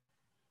world.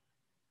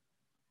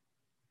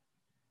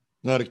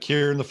 Not a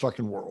care in the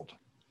fucking world.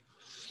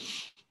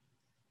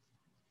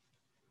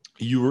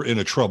 You were in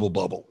a trouble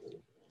bubble.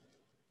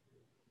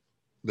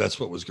 That's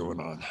what was going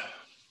on.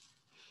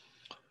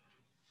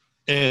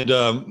 And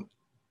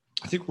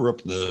I think we're up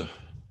in the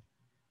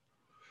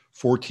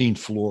 14th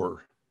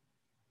floor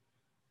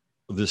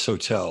of this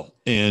hotel,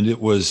 and it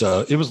was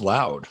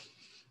loud.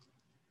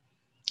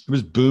 It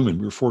was booming.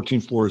 We were 14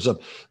 floors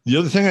up. The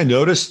other thing I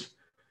noticed,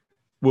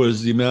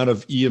 was the amount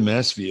of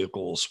EMS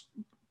vehicles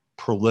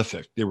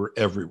prolific. They were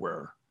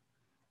everywhere.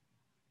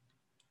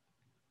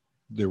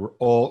 They were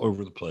all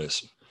over the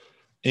place.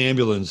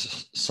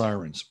 Ambulance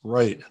sirens,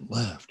 right and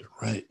left, and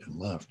right and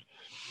left.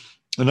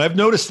 And I've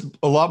noticed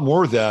a lot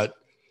more of that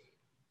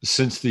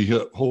since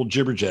the whole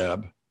jibber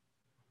jab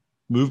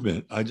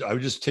movement. I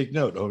would just take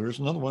note. Oh, there's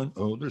another one.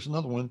 Oh, there's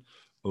another one.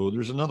 Oh,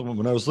 there's another one.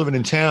 When I was living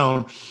in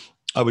town,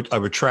 I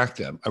would track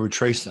them. I would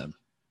trace them.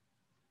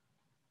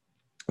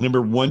 I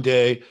remember one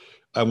day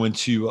I went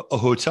to a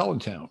hotel in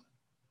town,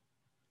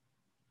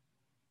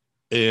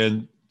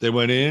 and they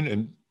went in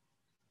and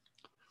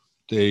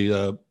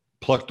they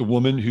plucked a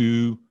woman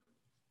who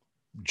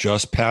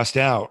just passed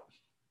out,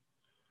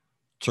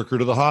 took her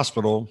to the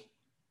hospital,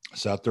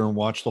 sat there and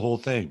watched the whole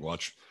thing.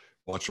 Watch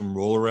them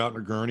roll her out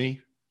in a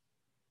gurney.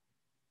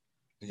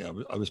 Yeah,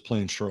 I was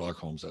playing Sherlock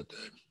Holmes that day.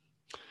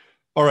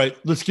 All right,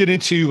 let's get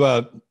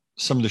into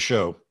some of the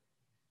show,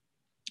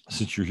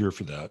 since you're here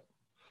for that.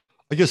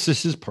 I guess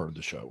this is part of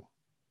the show.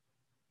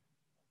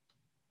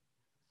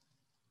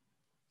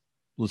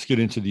 Let's get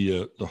into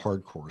the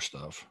hardcore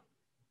stuff.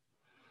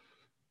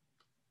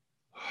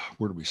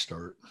 Where do we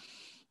start?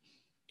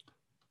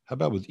 How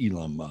about with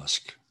Elon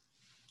Musk?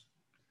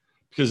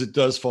 Because it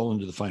does fall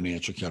into the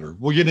financial category.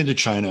 We'll get into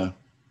China,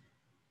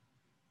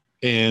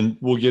 and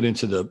we'll get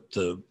into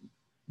the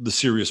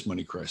serious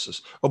money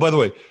crisis. Oh, by the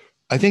way,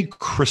 I think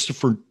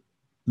Christopher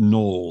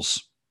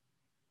Knowles,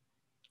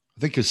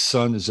 I think his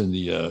son is in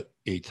the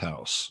 8th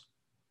house.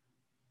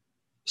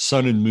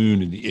 Sun and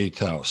moon in the 8th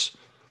house.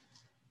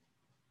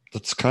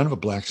 That's kind of a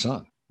black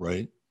sun,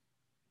 right?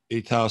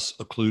 8th house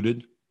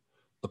occluded,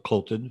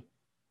 occulted.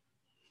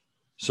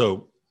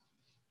 So,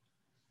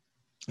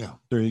 yeah,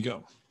 there you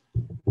go.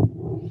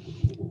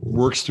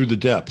 Works through the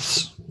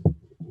depths.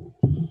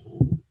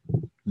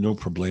 No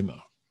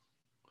problemo.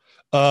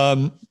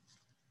 Let's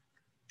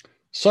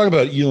talk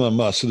about Elon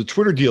Musk. So the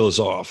Twitter deal is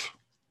off,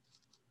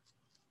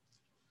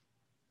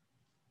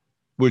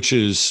 which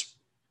is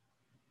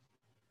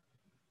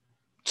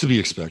to be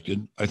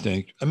expected, I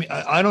think. I mean,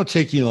 I don't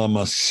take Elon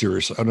Musk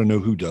seriously. I don't know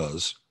who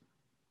does.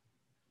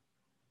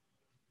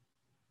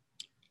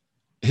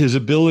 His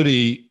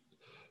ability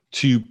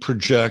to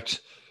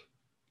project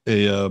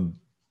a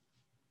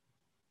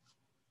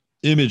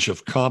image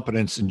of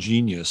competence and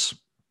genius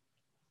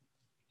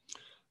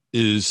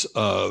is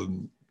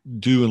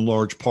due in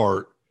large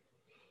part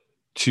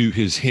to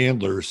his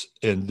handlers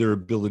and their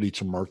ability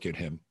to market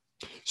him.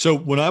 So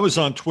when I was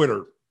on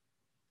Twitter,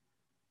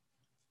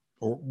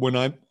 or when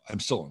I'm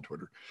still on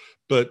Twitter,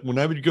 but when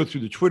I would go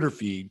through the Twitter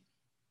feed,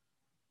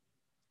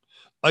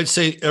 I'd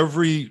say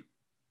every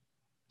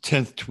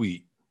 10th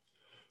tweet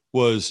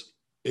was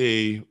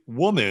a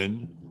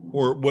woman,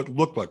 or what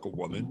looked like a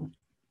woman,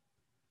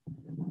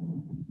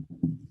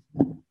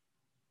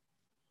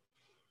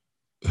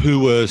 who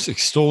was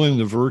extolling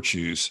the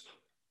virtues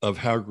of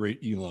how great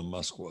Elon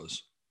Musk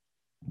was,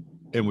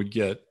 and would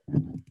get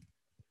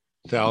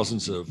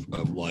thousands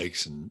of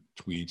likes and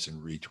tweets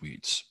and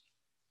retweets.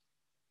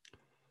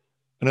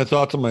 And I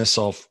thought to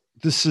myself,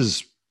 this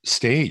is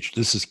staged.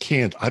 This is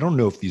canned. I don't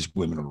know if these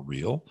women are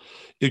real.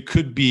 It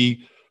could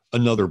be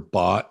another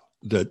bot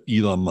that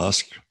Elon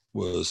Musk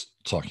was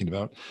talking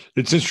about.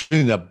 It's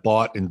interesting that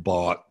bot and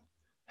bot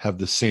have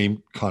the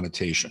same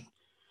connotation.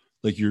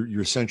 Like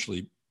you're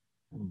essentially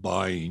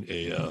buying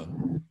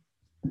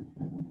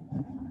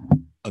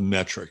a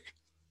metric.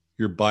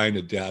 You're buying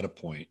a data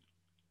point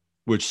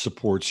which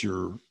supports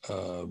your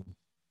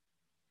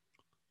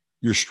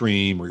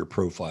stream or your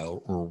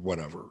profile or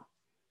whatever.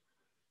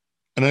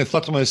 And I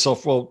thought to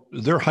myself, well,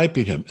 they're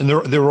hyping him, and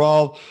they're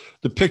all,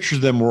 the pictures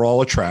of them were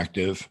all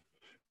attractive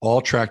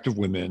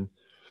women.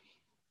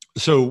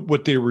 So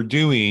what they were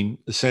doing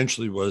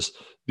essentially was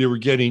they were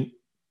getting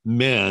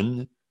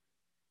men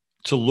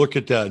to look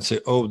at that and say,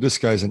 oh, this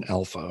guy's an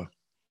alpha.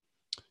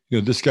 You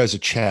know, this guy's a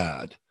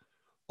Chad.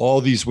 All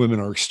these women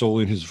are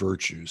extolling his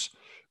virtues,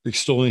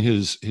 extolling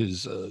his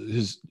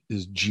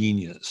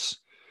genius,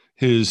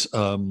 his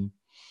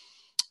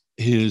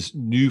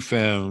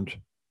newfound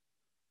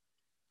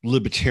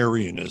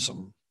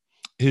libertarianism,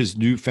 his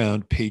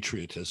newfound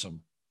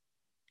patriotism.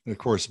 And of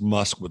course,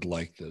 Musk would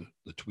like the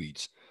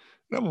tweets.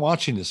 And I'm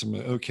watching this. I'm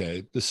like,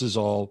 okay, this is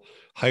all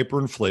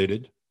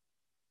hyperinflated.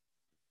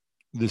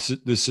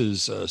 This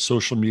is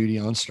social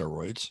media on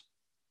steroids.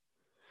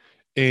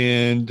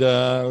 And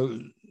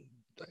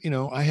you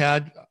know, I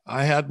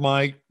had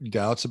my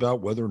doubts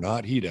about whether or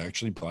not he'd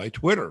actually buy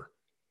Twitter.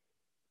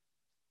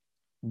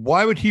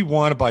 Why would he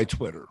want to buy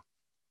Twitter?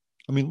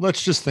 I mean,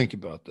 let's just think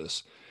about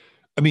this.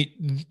 I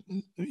mean,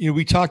 you know,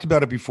 we talked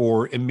about it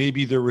before, and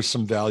maybe there was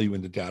some value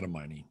in the data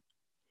mining.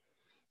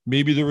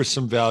 Maybe there was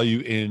some value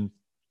in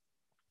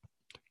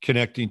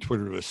connecting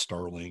Twitter to a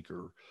Starlink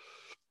or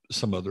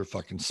some other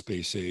fucking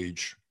space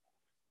age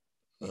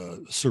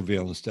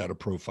surveillance data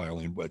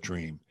profiling wet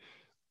dream.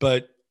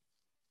 But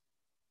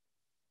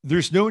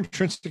there's no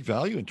intrinsic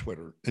value in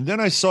Twitter. And then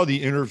I saw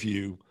the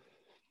interview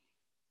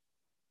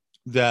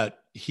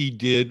that he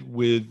did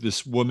with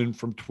this woman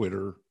from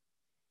Twitter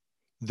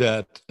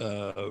that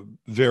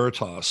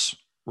Veritas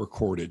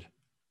recorded.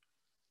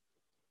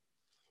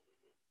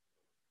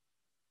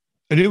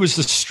 And it was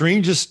the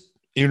strangest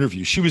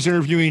interview. She was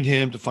interviewing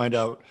him to find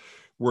out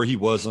where he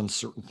was on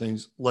certain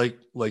things, like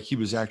he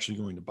was actually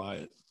going to buy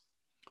it.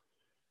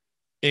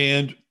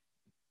 And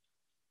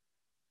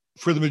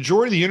for the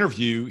majority of the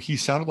interview, he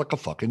sounded like a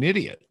fucking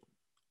idiot.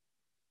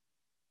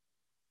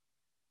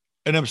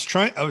 And I was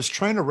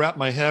trying to wrap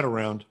my head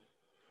around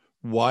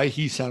why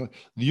he sounded.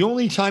 The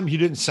only time he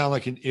didn't sound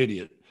like an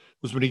idiot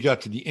was when he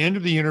got to the end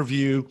of the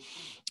interview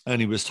and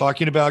he was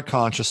talking about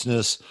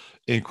consciousness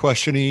and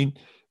questioning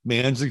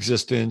man's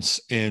existence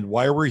and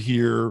why we're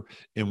here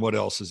and what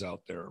else is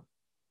out there.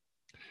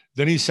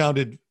 Then he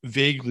sounded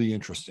vaguely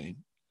interesting.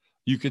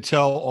 You could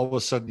tell all of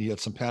a sudden he had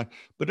some passion,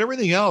 but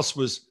everything else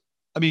was,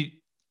 I mean,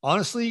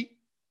 honestly,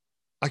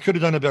 I could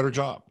have done a better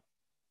job.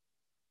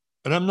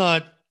 And I'm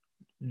not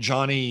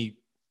Johnny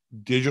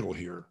Digital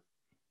here.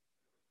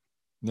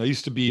 And I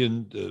used to be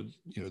in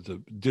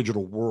the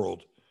digital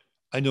world.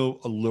 I know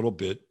a little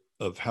bit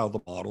of how the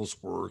models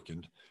work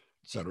and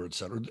et cetera, et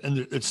cetera. And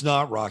it's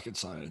not rocket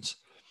science.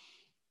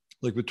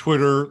 Like with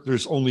Twitter,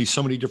 there's only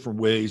so many different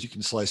ways you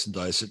can slice and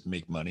dice it and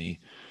make money.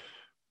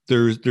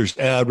 There's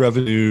ad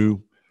revenue.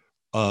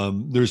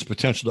 There's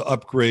potential to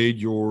upgrade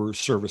your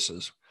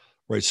services,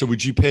 right? So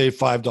would you pay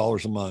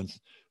 $5 a month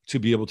to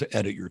be able to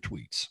edit your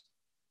tweets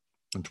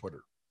on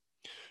Twitter?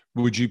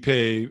 Would you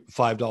pay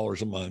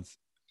 $5 a month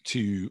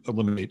to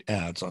eliminate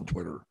ads on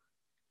Twitter,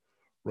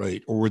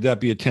 right? Or would that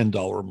be a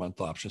 $10 a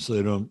month option so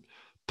they don't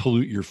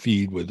pollute your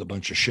feed with a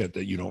bunch of shit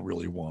that you don't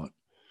really want?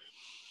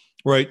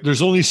 Right.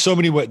 There's only so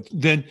many ways.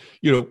 Then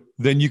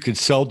you can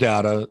sell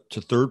data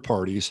to third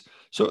parties.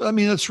 So, I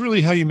mean, that's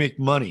really how you make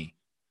money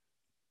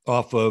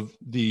off of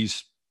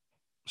these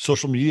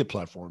social media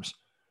platforms.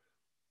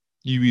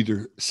 You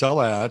either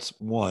sell ads,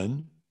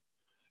 one,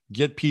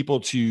 get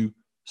people to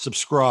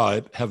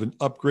subscribe, have an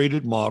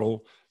upgraded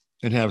model,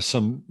 and have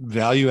some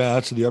value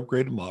adds to the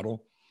upgraded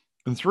model.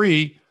 And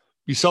three,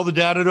 you sell the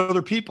data to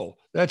other people.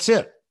 That's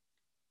it.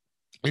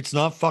 It's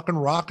not fucking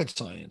rocket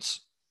science.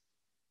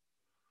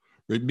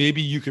 Right?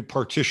 Maybe you could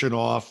partition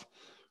off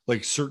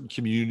like certain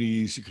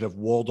communities. You could have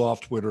walled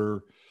off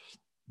Twitter,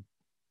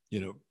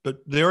 but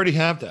they already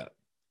have that.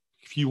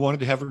 If you wanted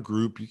to have a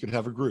group, you could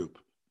have a group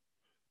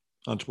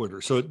on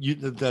Twitter. So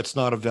that's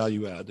not a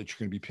value add that you're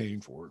going to be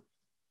paying for.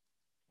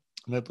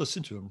 And I'd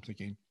listen to him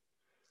thinking,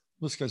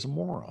 this guy's a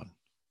moron.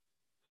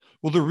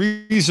 Well, the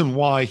reason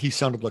why he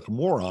sounded like a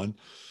moron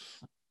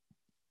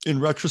in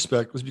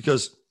retrospect was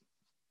because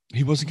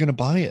he wasn't going to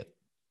buy it.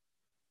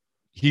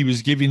 He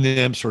was giving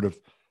them sort of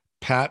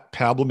pat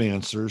pablum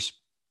answers.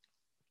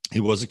 He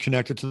wasn't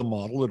connected to the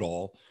model at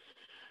all.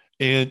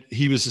 And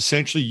he was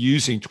essentially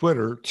using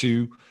Twitter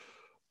to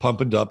pump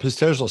and dump his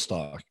Tesla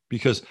stock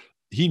because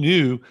he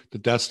knew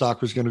that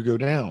stock was going to go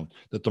down,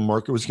 that the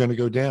market was going to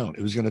go down.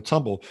 It was going to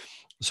tumble.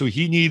 So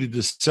he needed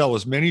to sell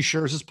as many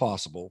shares as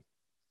possible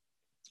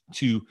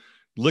to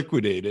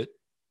liquidate it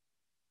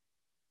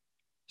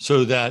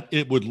so that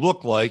it would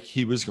look like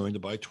he was going to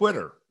buy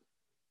Twitter.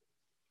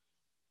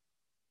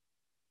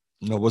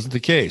 No, it wasn't the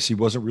case. He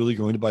wasn't really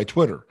going to buy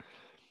Twitter.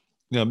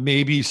 Now,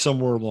 maybe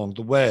somewhere along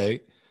the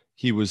way,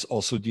 he was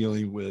also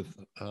dealing with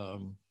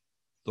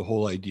the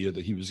whole idea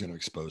that he was going to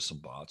expose some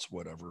bots,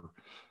 whatever.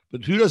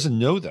 But who doesn't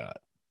know that?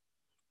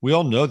 We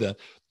all know that.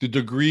 The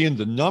degree and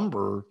the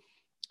number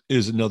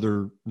is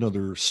another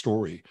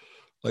story.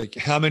 Like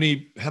how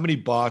many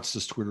bots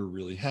does Twitter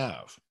really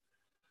have?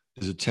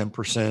 Is it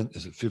 10%?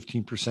 Is it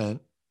 15%?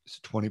 Is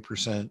it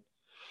 20%?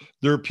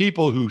 There are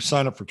people who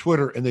sign up for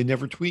Twitter and they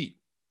never tweet,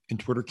 and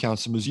Twitter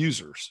counts them as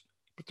users,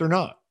 but they're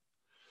not.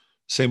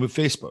 Same with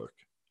Facebook.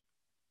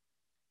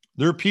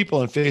 There are people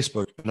on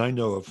Facebook, and I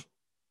know of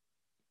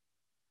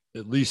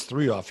at least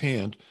 3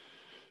 offhand,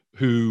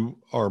 who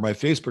are my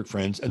Facebook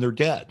friends, and they're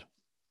dead.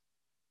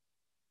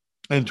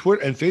 And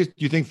Twitter and Facebook,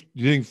 do you think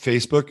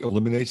Facebook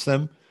eliminates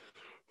them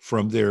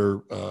from their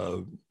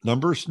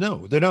numbers?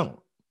 No, they don't.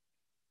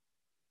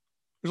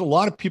 There's a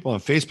lot of people on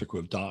Facebook who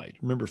have died.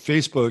 Remember,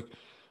 Facebook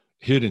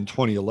hit in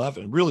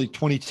 2011, really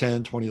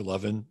 2010,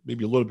 2011,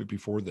 maybe a little bit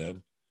before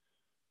then.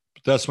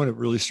 But that's when it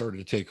really started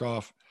to take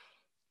off.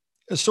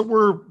 And so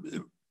we're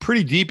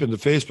pretty deep into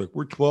Facebook.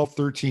 We're 12,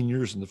 13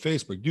 years into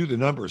Facebook. Do the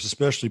numbers,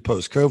 especially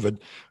post-COVID.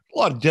 A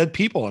lot of dead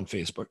people on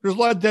Facebook. There's a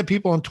lot of dead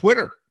people on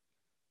Twitter.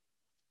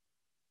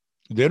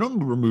 They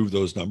don't remove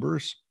those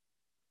numbers.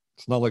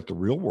 It's not like the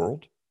real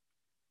world,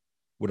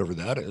 whatever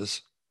that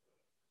is.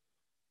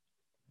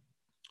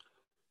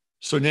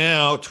 So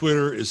now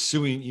Twitter is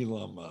suing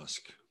Elon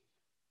Musk.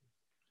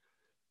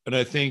 And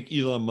I think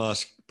Elon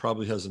Musk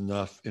probably has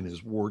enough in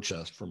his war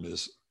chest from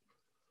his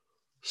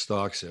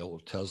stock sale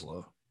of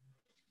Tesla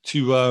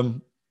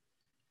to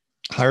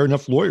hire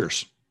enough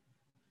lawyers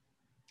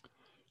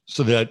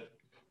so that,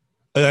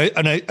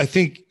 I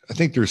think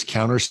there's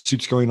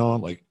countersuits going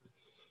on. Like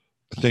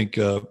I think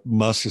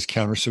Musk is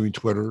countersuing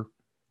Twitter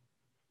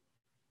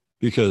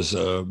because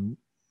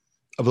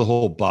of the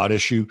whole bot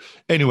issue.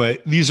 Anyway,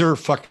 these are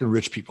fucking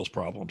rich people's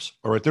problems.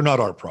 All right. They're not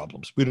our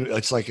problems.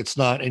 It's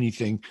not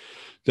anything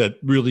that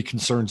really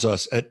concerns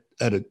us at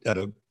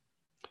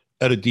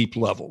a deep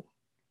level.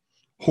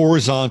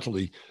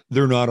 Horizontally,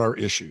 they're not our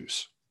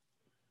issues.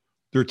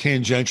 They're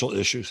tangential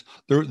issues.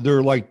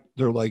 They're like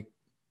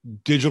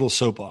digital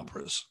soap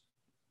operas.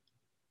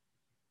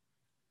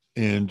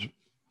 And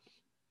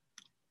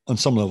on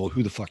some level,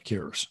 who the fuck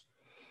cares?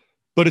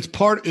 But it's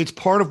part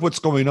of what's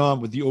going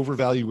on with the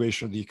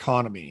overvaluation of the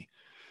economy,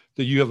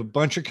 that you have a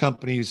bunch of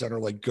companies that are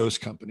like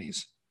ghost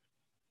companies,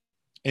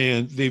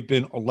 and they've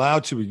been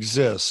allowed to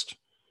exist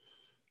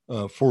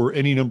for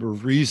any number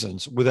of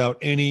reasons without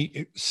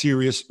any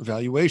serious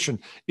valuation.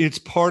 It's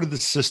part of the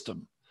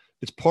system.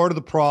 It's part of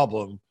the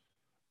problem.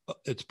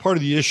 It's part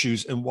of the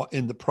issues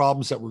and the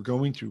problems that we're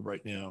going through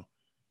right now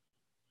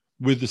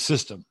with the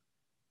system.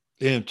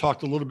 And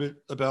talked a little bit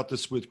about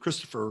this with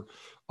Christopher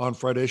on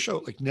Friday's show.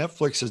 Like,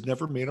 Netflix has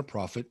never made a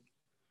profit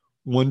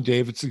one day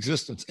of its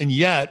existence. And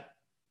yet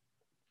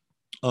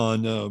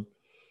on the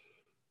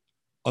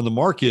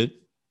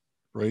market,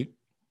 right,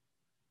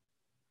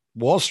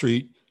 Wall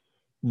Street,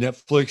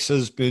 Netflix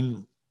has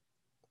been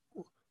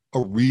a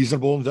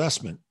reasonable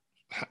investment.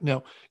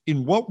 Now,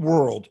 in what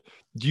world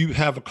do you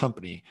have a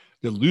company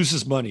that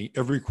loses money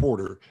every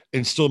quarter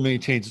and still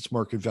maintains its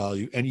market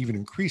value and even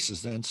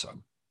increases then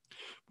some,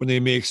 when they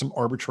make some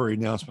arbitrary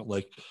announcement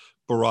like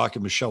Barack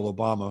and Michelle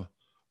Obama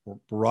or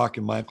Barack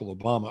and Michael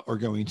Obama are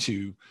going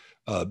to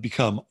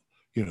become,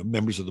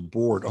 members of the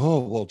board? Oh,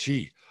 well,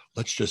 gee,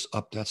 let's just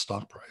up that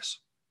stock price.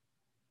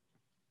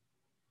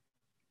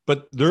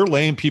 But they're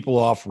laying people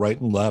off right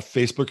and left.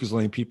 Facebook is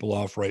laying people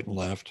off right and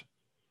left.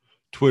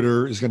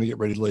 Twitter is going to get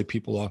ready to lay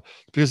people off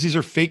because these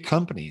are fake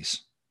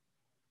companies.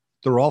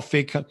 They're all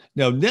fake.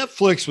 Now,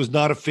 Netflix was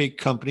not a fake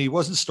company. It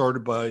wasn't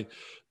started by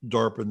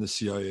DARPA and the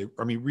CIA.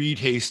 I mean, Reed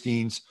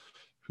Hastings,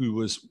 who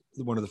was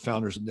one of the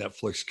founders of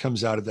Netflix,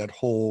 comes out of that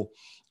whole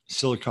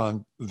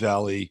Silicon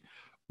Valley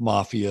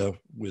mafia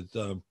with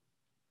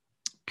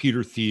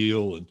Peter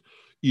Thiel and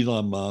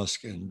Elon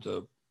Musk and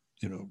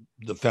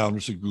the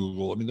founders of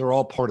Google. I mean, they're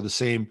all part of the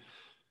same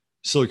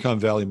Silicon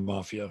Valley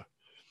mafia,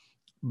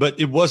 but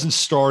it wasn't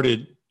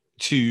started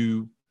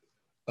to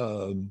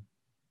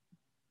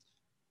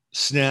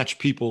snatch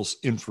people's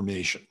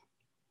information,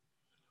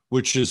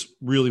 which is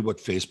really what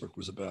Facebook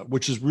was about,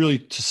 which is really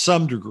to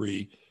some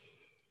degree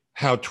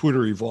how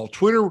Twitter evolved.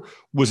 Twitter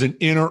was an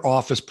inner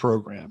office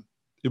program.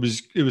 It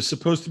was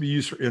supposed to be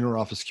used for inner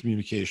office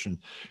communication.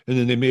 And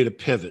then they made a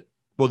pivot.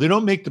 Well, they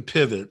don't make the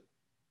pivot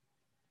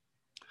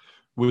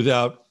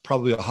without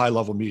probably a high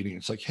level meeting.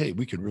 It's like, hey,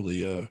 we can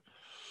really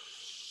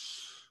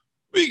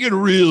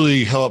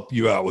help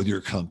you out with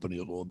your company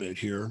a little bit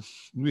here.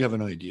 We have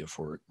an idea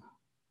for it.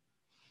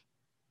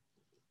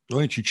 Why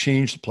don't you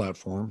change the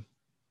platform,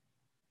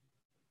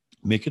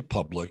 make it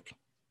public,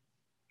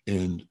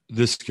 and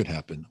this could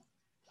happen.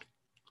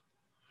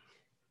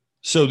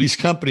 So these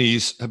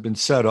companies have been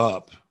set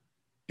up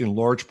in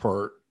large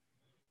part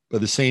by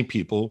the same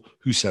people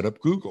who set up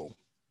Google.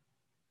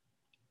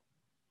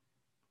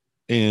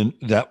 And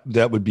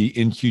that would be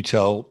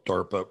In-Q-Tel,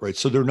 DARPA, right?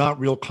 So they're not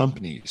real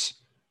companies.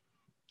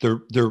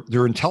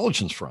 They're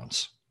intelligence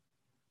fronts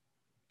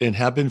and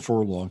have been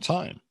for a long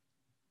time.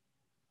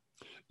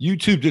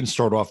 YouTube didn't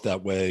start off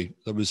that way.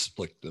 That was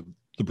like the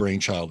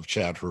brainchild of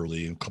Chad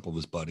Hurley and a couple of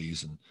his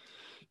buddies. And,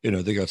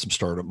 they got some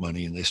startup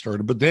money and they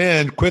started. But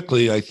then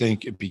quickly, I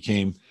think it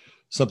became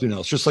something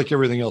else, just like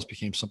everything else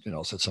became something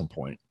else at some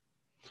point,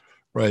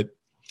 right?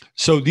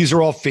 So these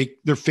are all fake.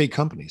 They're fake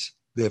companies.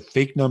 They have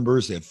fake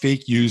numbers. They have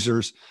fake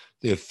users.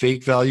 They have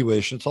fake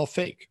valuation. It's all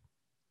fake.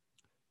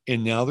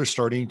 And now they're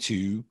starting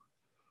to,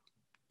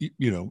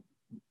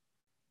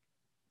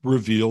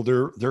 reveal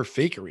their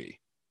fakery,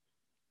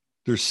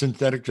 their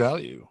synthetic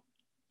value.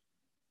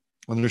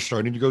 And they're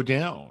starting to go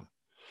down.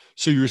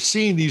 So you're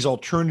seeing these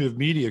alternative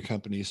media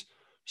companies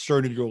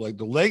starting to go, like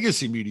the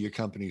legacy media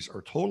companies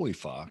are totally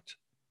fucked.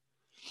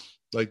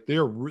 Like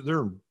they're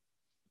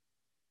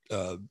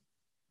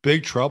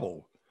big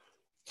trouble.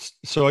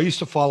 So I used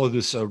to follow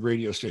this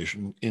radio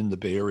station in the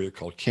Bay Area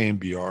called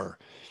KMBR.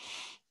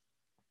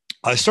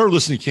 I started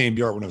listening to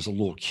KMBR when I was a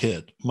little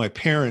kid. My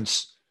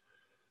parents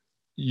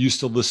used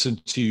to listen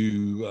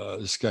to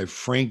this guy,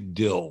 Frank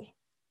Dill.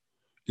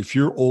 If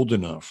you're old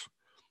enough,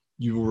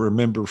 you will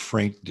remember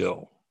Frank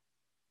Dill.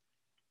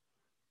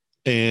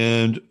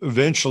 And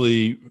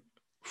eventually,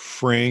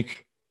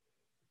 Frank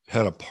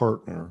had a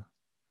partner,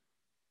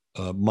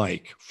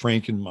 Mike,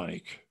 Frank and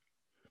Mike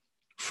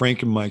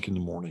in the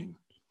morning.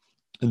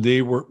 And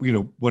they were,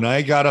 when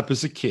I got up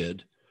as a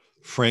kid,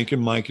 Frank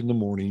and Mike in the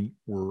morning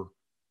were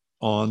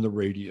on the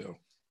radio.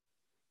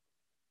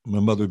 My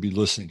mother would be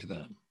listening to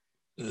them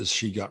as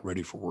she got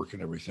ready for work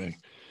and everything.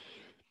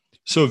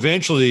 So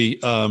eventually,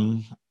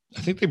 I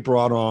think they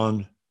brought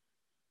on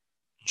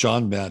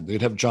John Madden.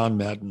 They'd have John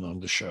Madden on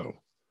the show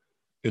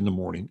in the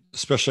morning,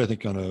 especially I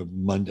think on a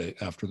Monday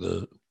after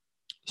the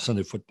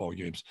Sunday football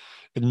games.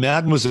 And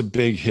Madden was a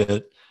big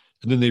hit.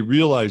 And then they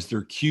realized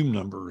their Q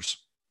numbers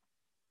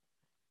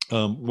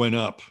went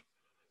up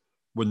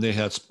when they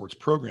had sports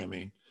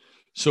programming.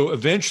 So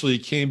eventually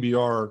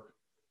KMBR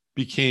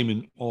became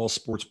an all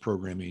sports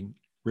programming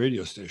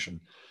radio station.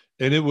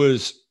 And it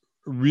was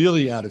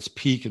really at its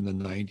peak in the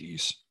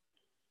 90s.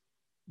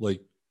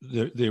 Like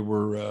they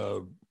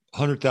were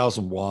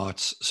 100,000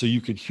 watts. So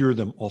you could hear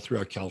them all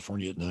throughout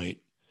California at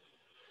night.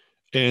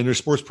 And their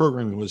sports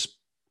programming was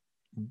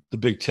the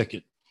big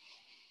ticket.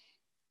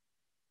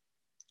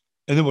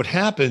 And then what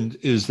happened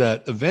is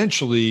that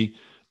eventually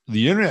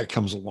the internet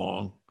comes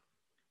along,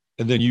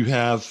 and then you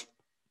have,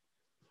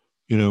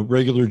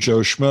 regular Joe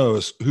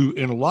Schmoes who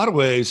in a lot of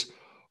ways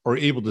are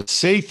able to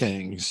say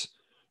things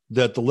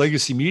that the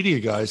legacy media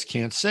guys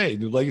can't say.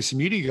 The legacy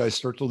media guys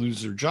start to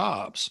lose their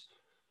jobs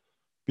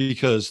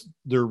because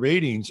their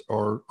ratings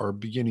are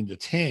beginning to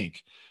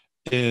tank.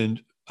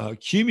 And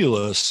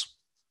Cumulus,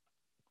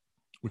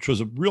 which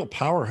was a real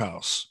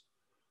powerhouse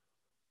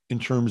in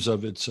terms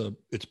of its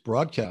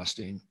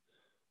broadcasting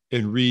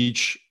and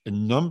reach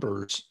and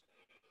numbers,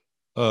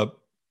 I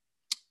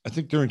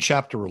think they're in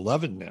chapter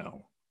 11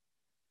 now.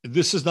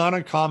 This is not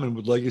uncommon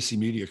with legacy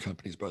media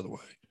companies, by the way.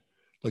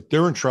 Like,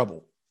 they're in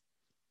trouble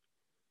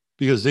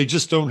because they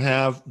just don't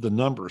have the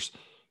numbers.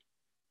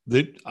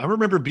 I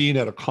remember being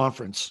at a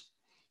conference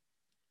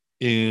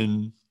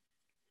in,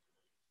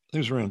 I think it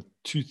was around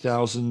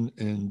 2000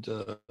 and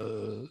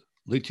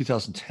late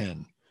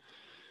 2010.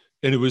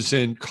 And it was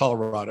in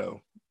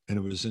Colorado, and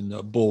it was in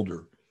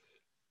Boulder.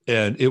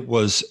 And it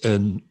was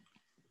an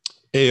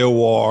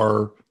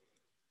AOR,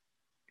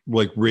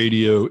 like,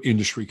 radio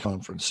industry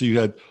conference. So you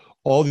had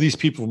all these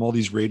people from all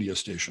these radio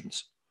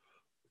stations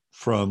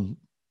from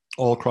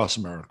all across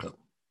America.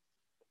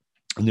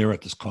 And they were at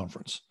this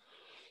conference.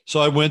 So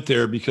I went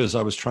there because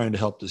I was trying to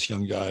help this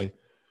young guy,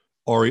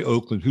 Ari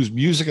Oakland, whose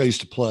music I used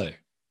to play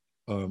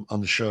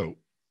on the show.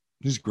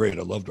 He's great.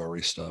 I loved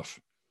Ari's stuff.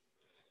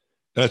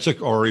 And I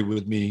took Ari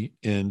with me,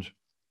 and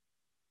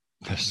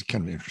this is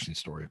kind of an interesting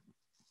story.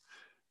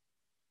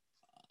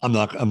 I'm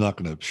not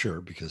going to share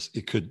because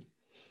it could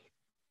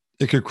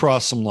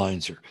cross some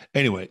lines here.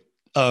 Anyway,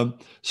 so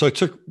I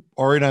took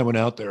Ari and I went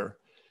out there,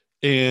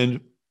 and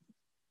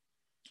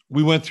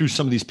we went through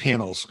some of these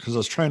panels because I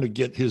was trying to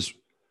get his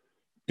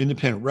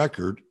independent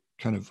record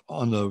kind of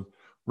on the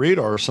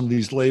radar, some of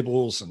these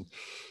labels and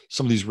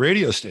some of these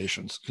radio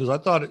stations, because I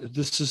thought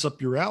this is up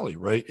your alley,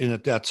 right? And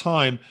at that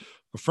time,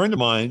 a friend of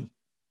mine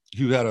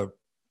who had a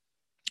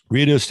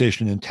radio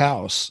station in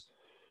Taos,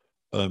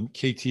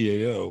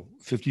 KTAO,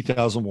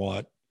 50,000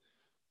 watt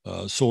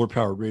solar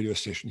powered radio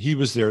station. He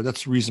was there.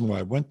 That's the reason why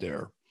I went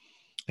there.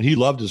 And he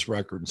loved his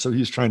record. And so he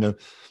was trying to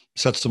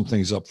set some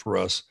things up for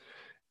us.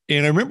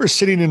 And I remember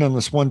sitting in on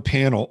this one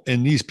panel,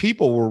 and these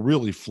people were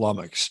really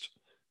flummoxed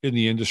in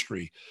the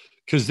industry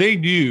because they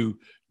knew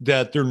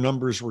that their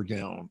numbers were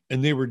down,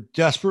 and they were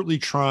desperately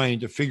trying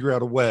to figure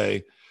out a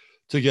way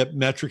to get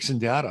metrics and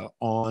data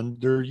on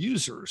their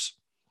users.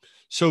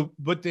 So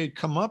what they'd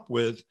come up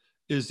with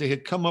is they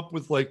had come up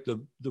with like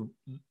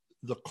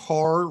the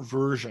car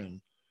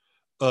version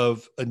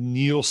of a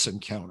Nielsen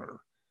counter,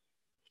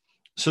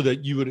 so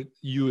that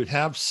you would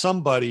have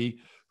somebody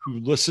who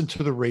listened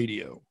to the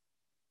radio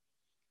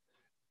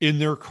in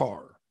their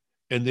car,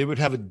 and they would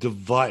have a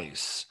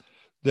device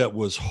that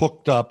was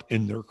hooked up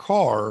in their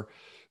car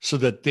so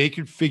that they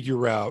could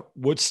figure out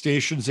what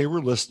stations they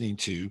were listening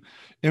to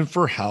and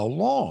for how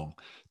long,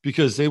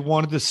 because they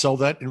wanted to sell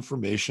that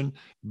information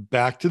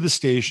back to the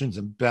stations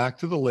and back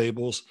to the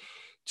labels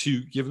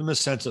to give them a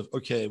sense of,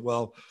 okay,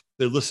 well,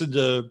 they listened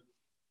to,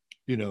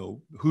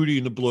 Hootie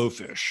and the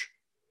Blowfish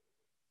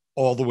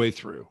all the way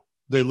through.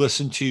 They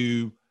listened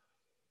to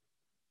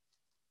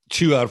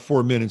 2 out of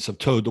 4 minutes of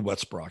Toad the Wet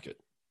Sprocket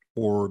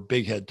or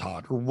Big Head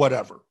Todd or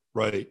whatever,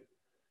 right?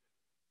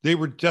 They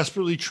were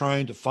desperately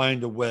trying to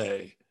find a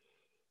way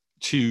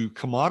to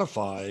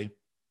commodify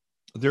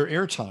their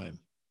airtime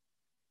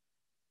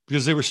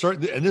because they were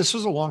starting, and this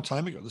was a long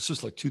time ago. This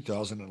was like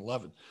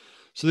 2011.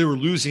 So they were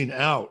losing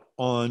out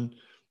on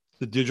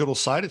the digital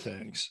side of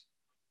things.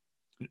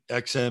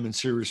 XM and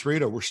Sirius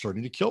Radio were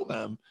starting to kill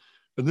them.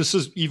 And this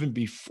is even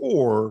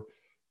before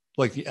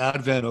like the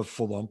advent of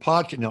full-on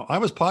podcast. Now, I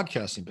was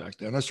podcasting back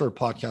then. I started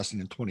podcasting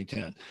in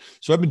 2010.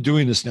 So I've been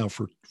doing this now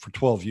for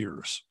 12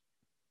 years.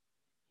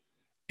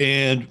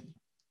 And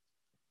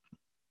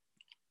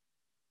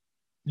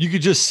you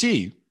could just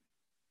see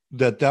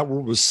that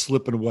world was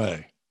slipping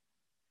away.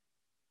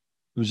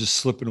 It was just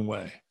slipping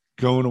away,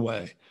 going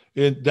away.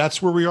 And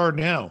that's where we are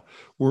now.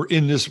 We're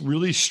in this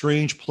really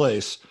strange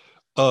place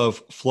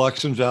of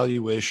flux and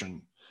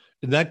valuation.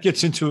 And that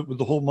gets into it with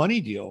the whole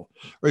money deal,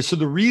 right? So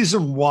the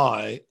reason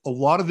why a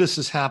lot of this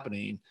is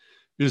happening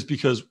is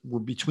because we're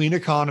between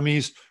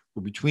economies,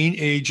 we're between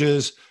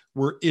ages,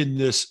 we're in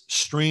this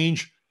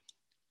strange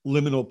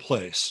liminal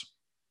place.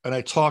 And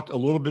I talked a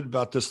little bit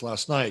about this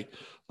last night.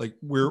 Like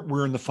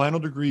we're in the final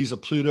degrees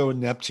of Pluto and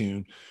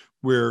Neptune,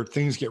 where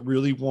things get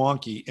really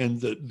wonky, and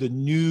the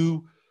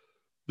new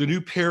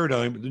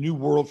paradigm, the new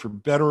world, for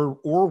better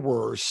or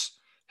worse,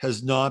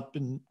 has not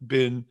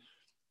been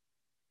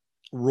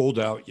rolled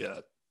out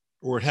yet,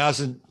 or it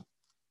hasn't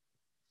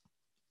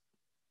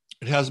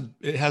It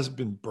hasn't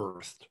been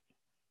birthed.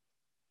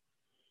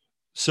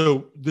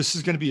 So this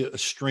is going to be a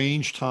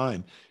strange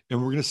time, and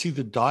we're going to see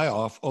the die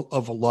off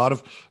of a lot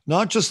of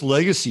not just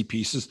legacy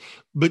pieces,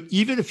 but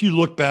even if you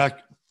look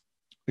back,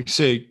 like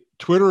say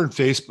Twitter and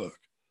Facebook,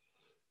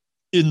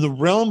 in the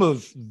realm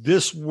of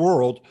this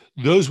world,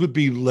 those would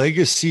be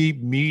legacy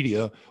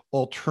media,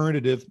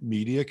 alternative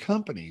media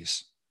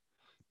companies,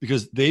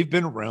 because they've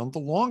been around the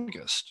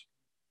longest.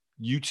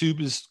 YouTube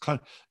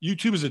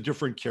is a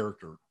different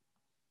character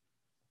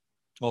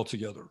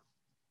altogether.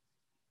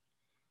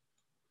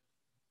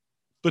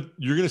 But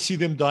you're going to see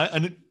them die.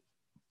 And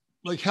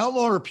like, how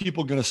long are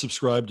people going to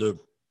subscribe to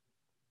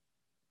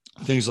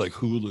things like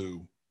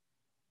Hulu?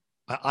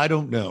 I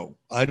don't know.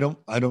 I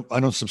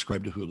don't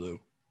subscribe to Hulu.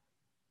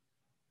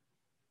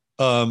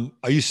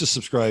 I used to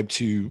subscribe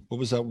to, what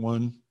was that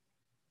one?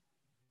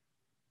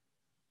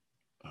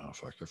 Oh,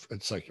 fuck.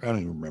 It's like, I don't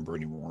even remember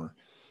anymore.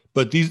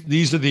 But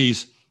these are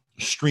these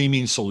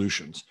streaming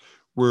solutions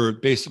where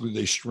basically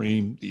they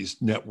stream these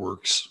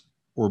networks,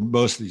 or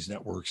most of these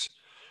networks,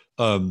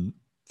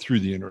 through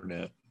the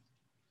internet.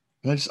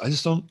 And I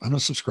don't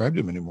subscribe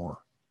to them anymore.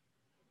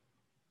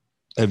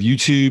 I have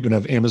YouTube and I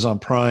have Amazon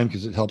Prime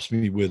because it helps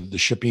me with the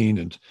shipping,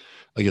 and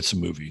I get some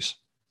movies.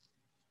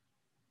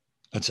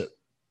 That's it.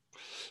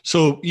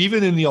 So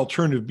even in the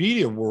alternative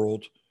media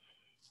world,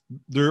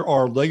 there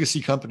are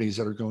legacy companies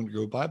that are going to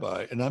go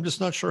bye-bye. And I'm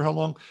just not sure how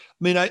long. I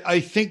mean, I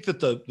think that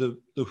the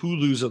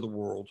Hulus of the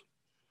world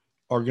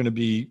are going to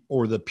be,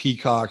 or the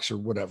Peacocks or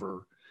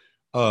whatever,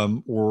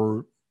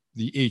 or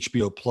the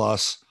HBO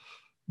Plus,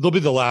 they'll be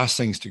the last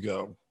things to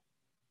go.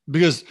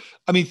 Because,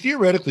 I mean,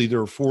 theoretically,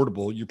 they're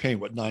affordable. You're paying,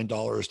 what, $9,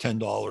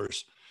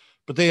 $10,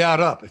 but they add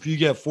up. If you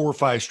get 4 or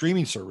 5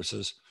 streaming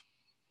services,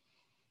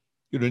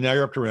 now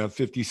you're up to around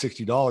 $50,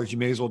 $60. You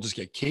may as well just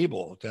get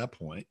cable at that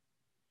point.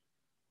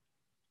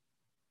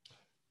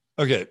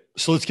 Okay,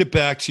 so let's get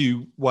back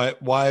to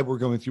why we're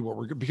going through what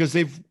we're, because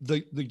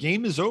the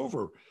game is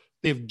over.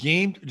 They've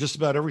gamed just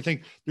about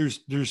everything.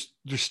 There's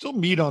still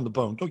meat on the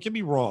bone. Don't get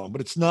me wrong,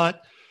 but it's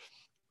not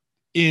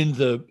in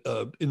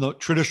the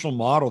traditional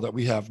model that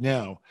we have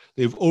now.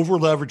 They've over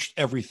leveraged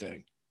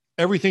everything.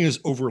 Everything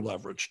is over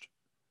leveraged.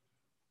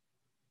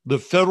 The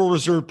Federal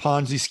Reserve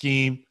Ponzi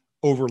scheme,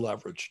 over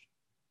leveraged.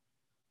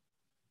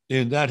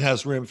 And that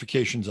has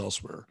ramifications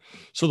elsewhere.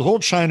 So the whole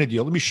China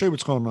deal, let me show you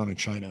what's going on in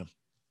China.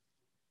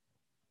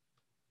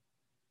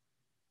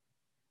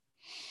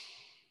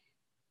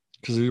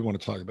 Because I didn't want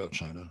to talk about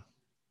China.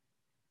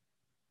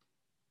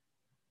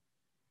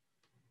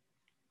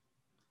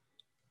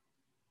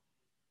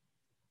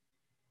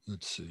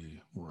 Let's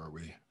see, where are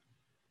we?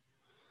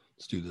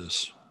 Let's do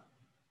this.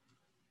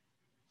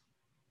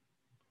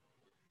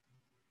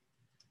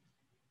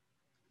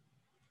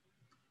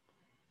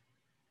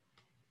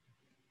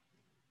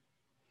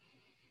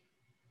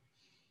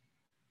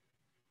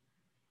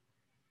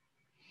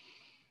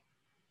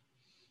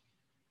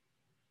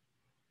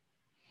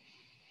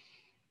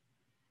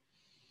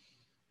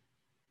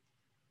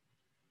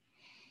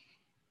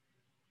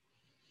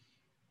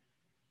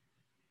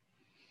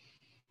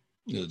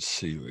 Let's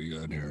see what we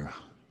got here.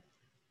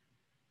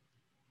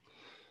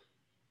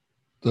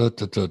 Da,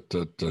 da, da,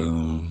 da,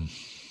 da.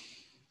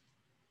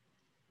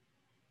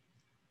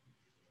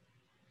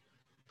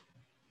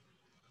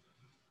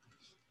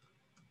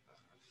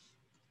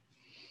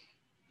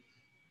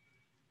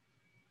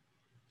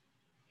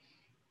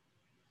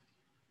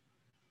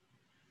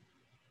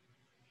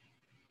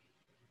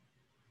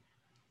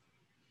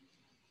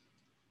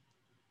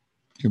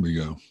 Here we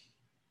go.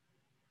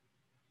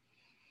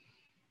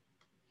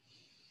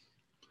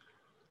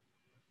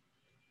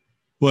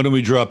 Why don't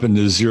we drop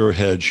into zero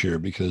hedge here,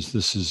 because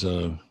this is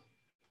kind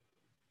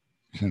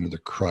of the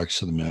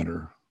crux of the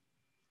matter.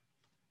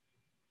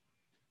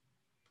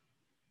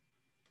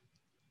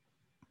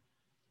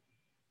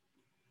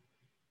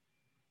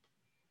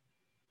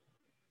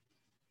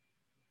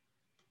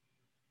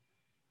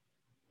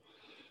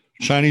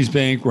 Chinese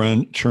bank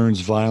run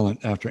turns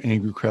violent after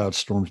angry crowd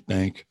storms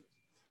Bank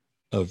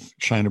of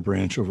China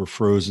branch over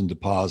frozen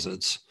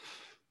deposits.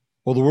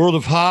 Well, the world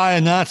of high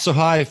and not so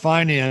high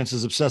finance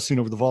is obsessing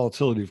over the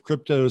volatility of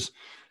cryptos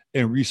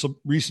and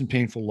recent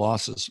painful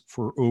losses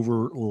for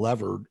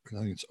over-leveraged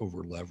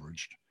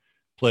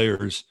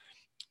players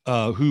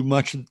who,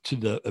 much to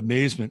the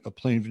amazement of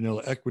plain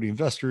vanilla equity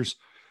investors,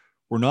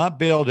 were not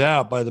bailed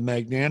out by the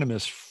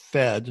magnanimous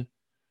Fed,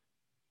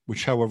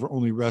 which, however,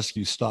 only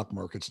rescues stock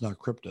markets, not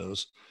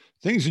cryptos.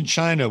 Things in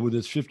China, with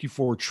its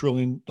 $54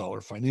 trillion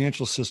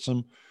financial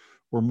system,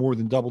 or more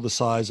than double the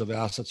size of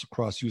assets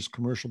across U.S.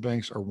 commercial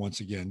banks, are once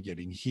again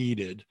getting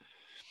heated.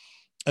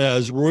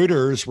 As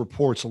Reuters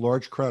reports, a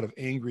large crowd of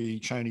angry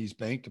Chinese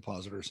bank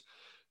depositors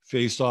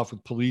faced off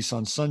with police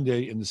on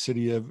Sunday in the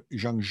city of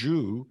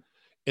Jiangsu,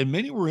 and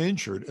many were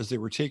injured as they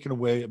were taken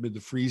away amid the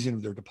freezing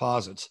of their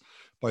deposits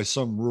by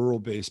some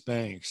rural-based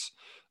banks.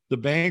 The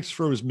banks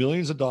froze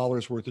millions of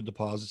dollars worth of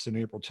deposits in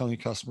April, telling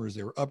customers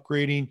they were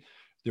upgrading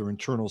their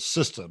internal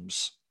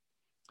systems.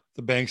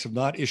 The banks have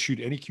not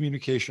issued any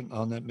communication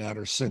on that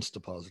matter since,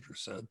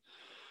 depositors said.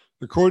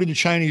 According to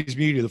Chinese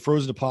media, the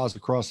frozen deposit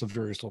across the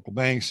various local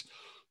banks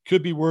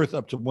could be worth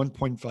up to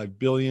 $1.5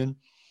 billion,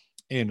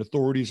 and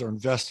authorities are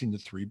investigating the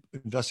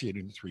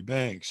three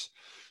banks.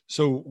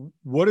 So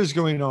what is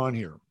going on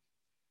here?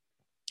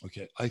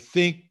 Okay, I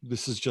think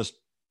this is just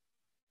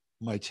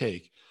my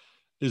take,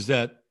 is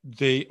that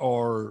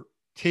they're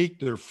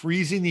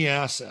freezing the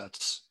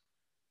assets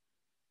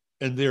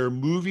and they're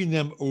moving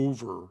them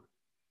over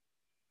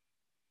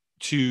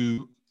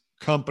to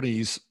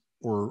companies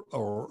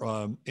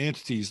or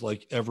entities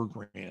like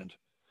Evergrande.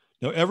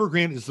 Now,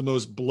 Evergrande is the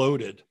most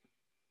bloated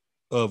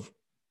of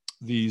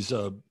these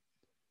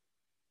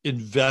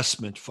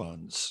investment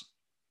funds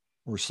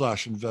or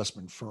 /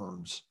 investment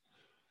firms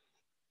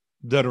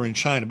that are in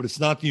China, but it's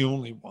not the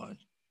only one.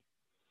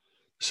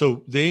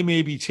 So they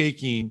may be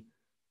taking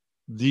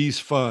these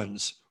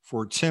funds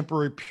for a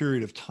temporary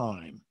period of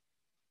time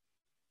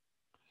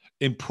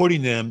and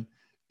putting them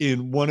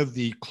in one of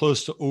the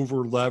close to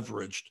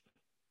over-leveraged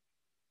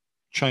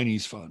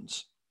Chinese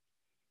funds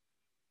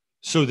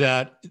so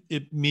that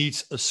it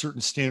meets a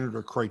certain standard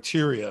or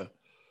criteria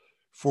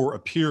for a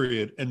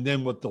period. And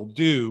then what they'll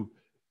do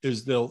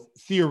is they'll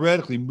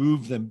theoretically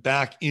move them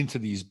back into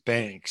these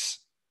banks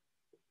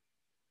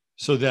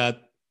so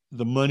that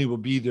the money will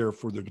be there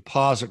for the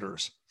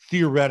depositors,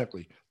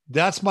 theoretically.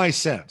 That's my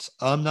sense.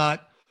 I'm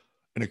not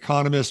an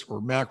economist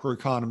or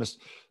macroeconomist,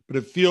 but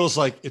it feels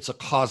like it's a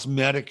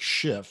cosmetic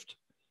shift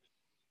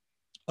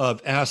of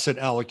asset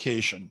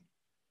allocation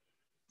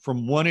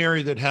from one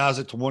area that has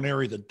it to one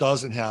area that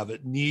doesn't have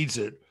it, needs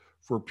it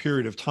for a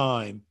period of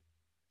time,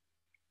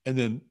 and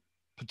then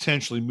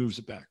potentially moves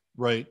it back,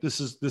 right?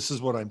 This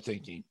is what I'm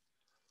thinking.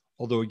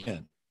 Although,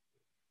 again,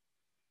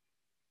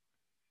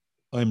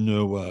 I'm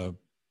no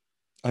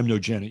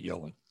Janet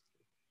Yellen.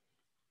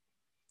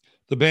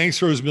 The banks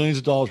throws millions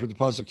of dollars for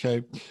deposits.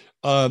 Okay.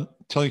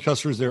 Telling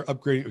customers they're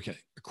upgrading. Okay.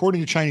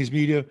 According to Chinese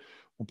media,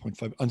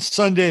 1.5 on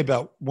Sunday,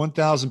 about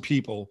 1,000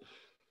 people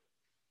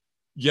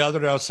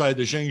gathered outside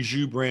the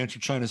Zhengzhou branch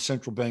of China's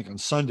central bank on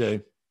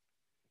Sunday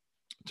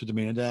to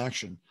demand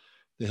action.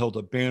 They held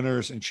up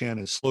banners and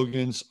chanted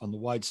slogans on the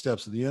wide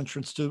steps of the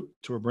entrance to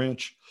a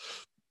branch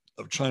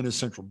of China's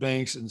central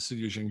banks in the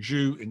city of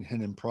Zhengzhou in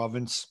Henan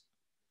province,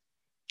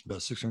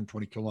 about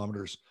 620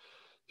 kilometers,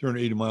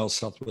 380 miles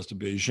southwest of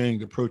Beijing.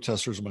 The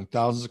protesters, among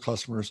thousands of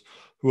customers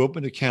who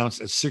opened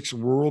accounts at 6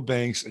 rural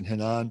banks in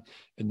Henan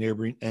and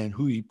neighboring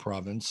Anhui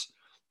province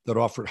that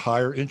offered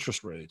higher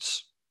interest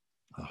rates.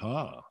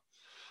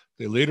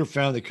 They later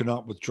found they could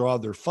not withdraw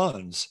their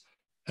funds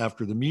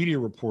after the media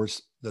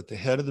reports that the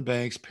head of the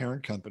bank's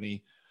parent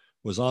company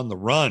was on the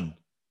run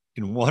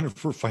and wanted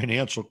for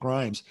financial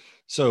crimes.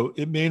 So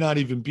it may not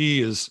even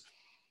be as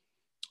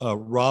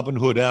Robin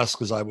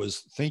Hood-esque as I was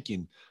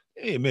thinking.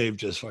 It may have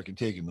just fucking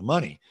taken the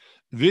money.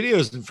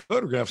 Videos and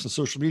photographs on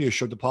social media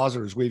showed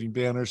depositors waving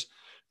banners,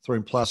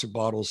 throwing plastic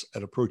bottles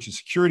at approaching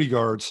security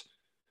guards,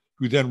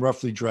 who then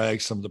roughly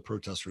dragged some of the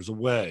protesters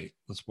away.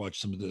 Let's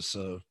watch some of this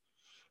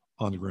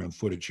on-the-ground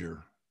footage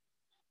here.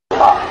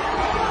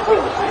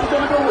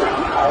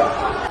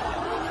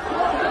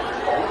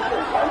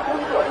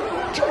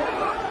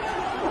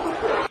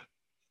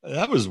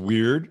 That was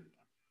weird.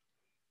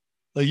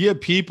 Like, you had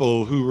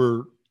people who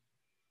were,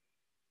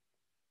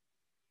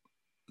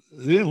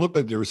 they didn't look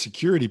like they were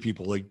security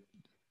people, like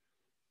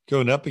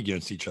going up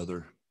against each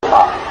other. What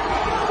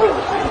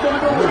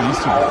are these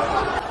two guys?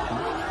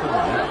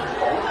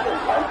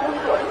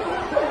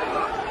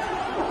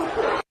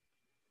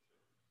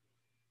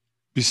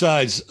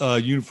 Besides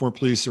uniformed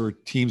police, there were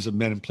teams of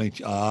men in plain.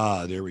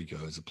 There we go.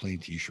 It's a plain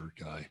T-shirt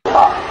guy.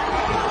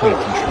 Plain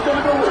T-shirt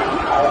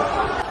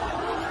guy.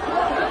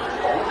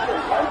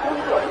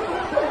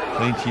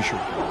 Plain T-shirt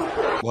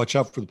guy. Watch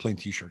out for the plain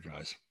T-shirt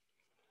guys.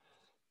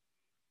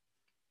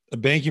 A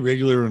banking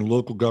regulator and a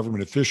local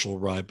government official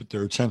arrived, but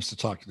their attempts to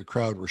talk to the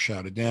crowd were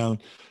shouted down.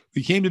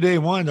 We came today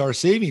and wanted our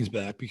savings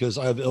back because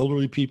I have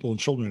elderly people and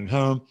children at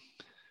home.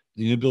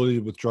 The inability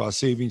to withdraw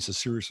savings has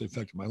seriously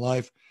affected my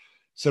life,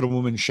 said a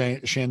woman in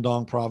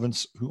Shandong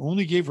province who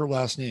only gave her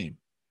last name,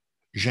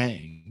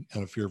 Zhang,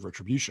 out of fear of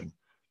retribution.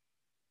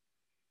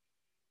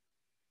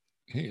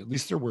 Hey, at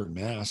least they're wearing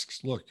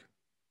masks. Look.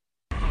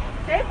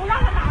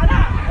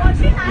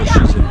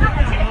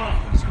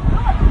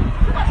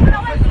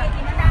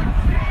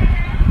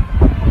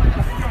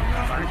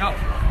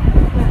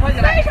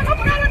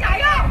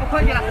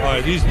 All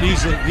right, these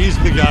are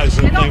the guys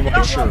that are playing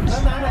white shirts.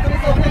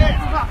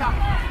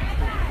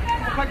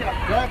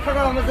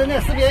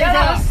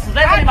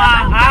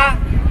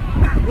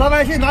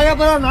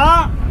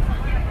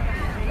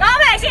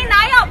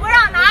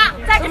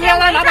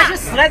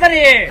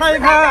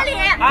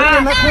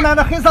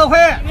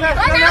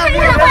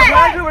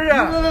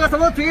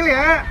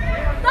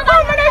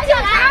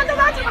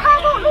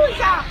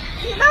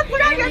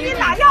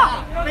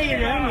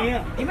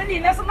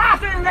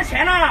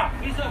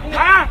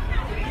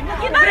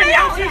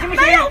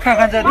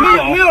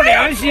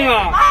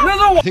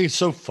 I think it's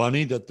so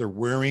funny that they're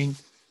wearing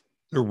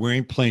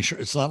plain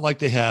shirts. It's not like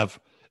they have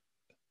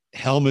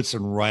helmets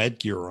and riot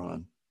gear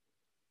on.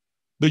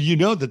 But you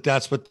know that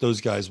that's what those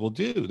guys will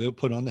do. They'll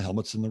put on the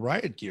helmets and the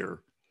riot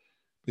gear.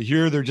 But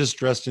here they're just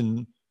dressed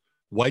in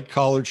white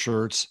collared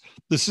shirts.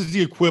 This is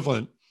the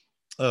equivalent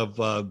of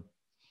the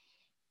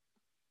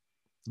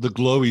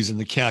glowies and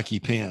the khaki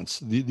pants.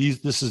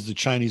 This is the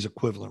Chinese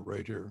equivalent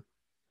right here.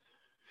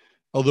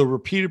 Although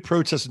repeated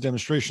protests and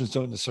demonstrations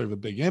don't necessarily have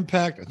a big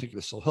impact, I think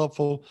it's still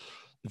helpful.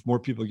 If more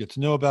people get to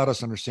know about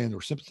us, understand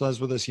or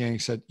sympathize with us, Yang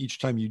said, each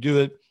time you do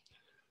it,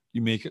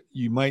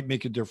 you might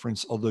make a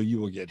difference, although you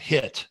will get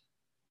hit.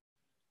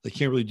 They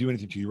can't really do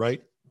anything to you,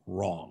 right?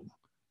 Wrong.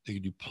 They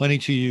can do plenty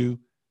to you.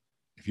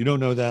 If you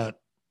don't know that,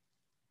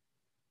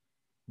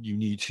 you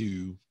need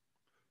to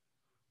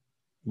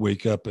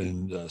wake up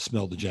and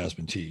smell the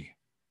jasmine tea.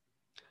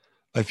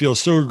 I feel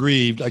so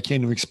aggrieved, I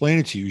can't even explain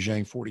it to you,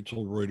 Zhang 40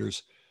 told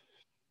Reuters.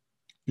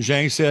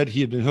 Zhang said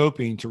he had been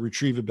hoping to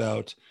retrieve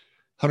about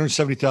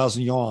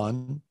 170,000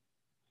 yuan,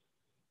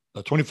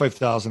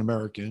 25,000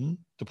 American,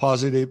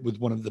 deposited with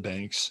one of the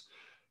banks,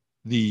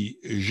 the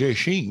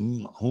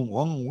Zhexing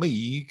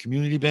Huangli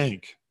Community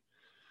Bank.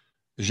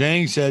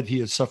 Zhang said he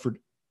had suffered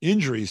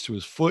injuries to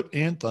his foot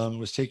and thumb and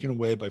was taken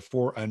away by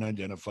 4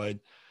 unidentified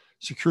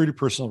security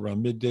personnel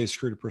around midday.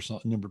 Security personnel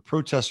outnumbered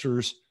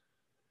protesters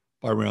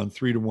by around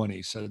 3 to 1.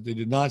 He said they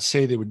did not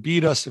say they would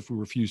beat us if we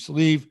refused to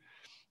leave.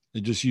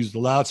 They just used the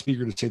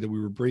loudspeaker to say that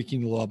we were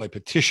breaking the law by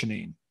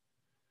petitioning.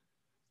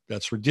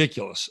 That's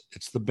ridiculous.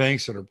 It's the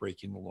banks that are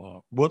breaking the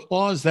law. What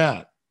law is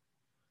that?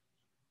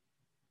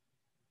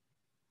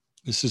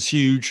 This is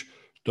huge.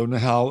 Don't know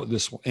how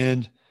this will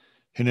end.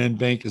 Henan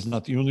Bank is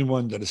not the only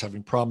one that is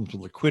having problems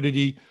with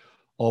liquidity.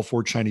 All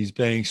 4 Chinese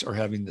banks are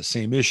having the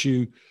same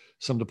issue.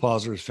 Some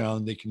depositors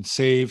found they can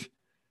save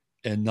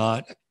and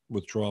not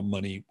withdraw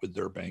money with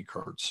their bank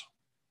cards.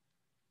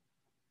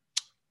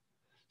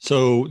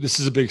 So this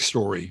is a big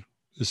story.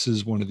 This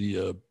is one of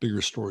the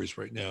bigger stories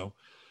right now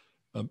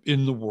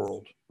in the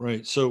world,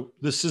 right? So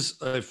this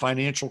is a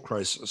financial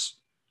crisis.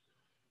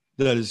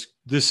 This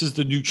is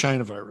the new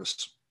China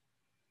virus.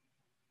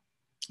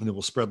 And it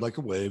will spread like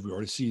a wave. We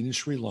already see it in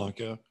Sri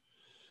Lanka.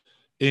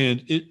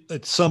 And it,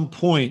 at some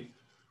point,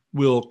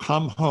 will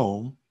come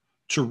home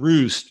to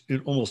roost in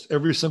almost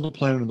every single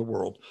planet in the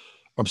world.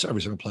 I'm sorry,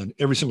 every single planet,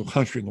 every single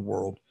country in the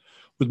world,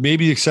 with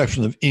maybe the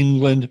exception of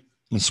England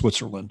and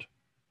Switzerland.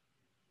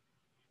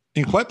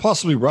 And quite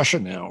possibly Russia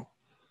now,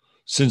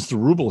 since the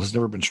ruble has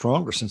never been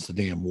stronger since the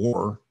damn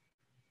war.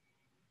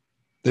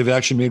 They've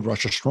actually made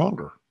Russia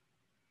stronger.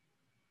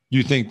 Do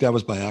you think that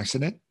was by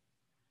accident?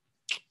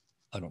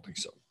 I don't think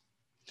so.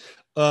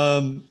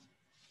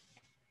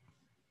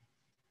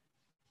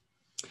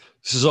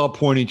 This is all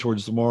pointing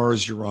towards the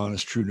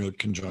Mars-Uranus true node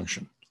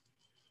conjunction.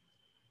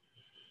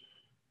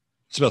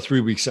 It's about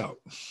 3 weeks out.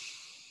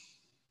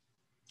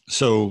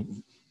 So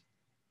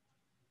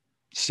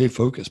stay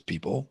focused,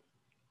 people.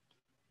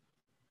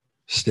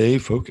 Stay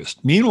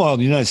focused. Meanwhile,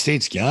 the United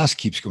States gas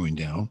keeps going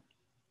down.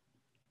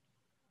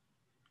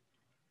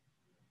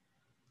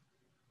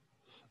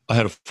 I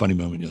had a funny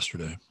moment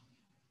yesterday.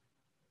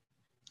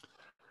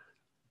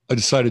 I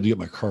decided to get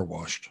my car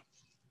washed.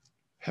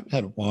 Haven't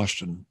had it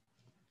washed in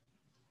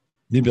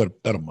maybe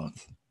about a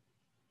month.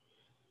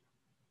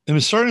 And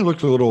it's starting to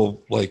look a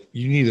little like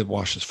you need to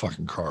wash this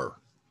fucking car.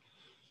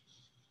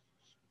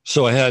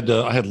 So I had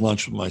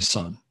lunch with my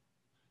son,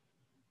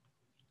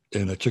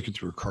 and I took it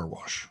through a car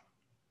wash.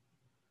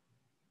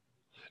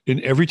 And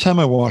every time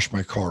I wash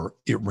my car,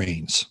 it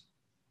rains.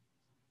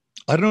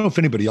 I don't know if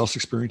anybody else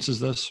experiences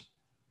this.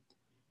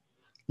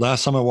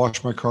 Last time I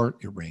washed my car,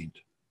 it rained.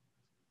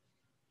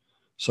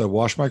 So I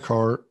washed my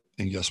car,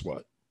 and guess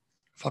what? It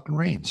fucking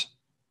rains.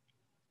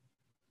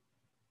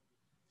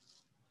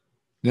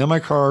 Now my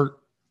car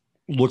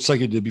looks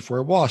like it did before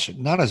I washed it.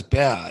 Not as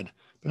bad,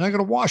 but I got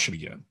to wash it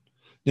again.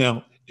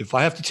 Now, if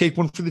I have to take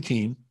one for the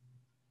team,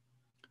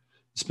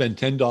 spend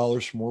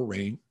 $10 for more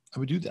rain, I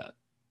would do that.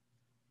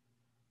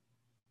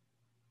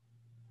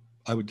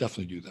 I would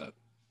definitely do that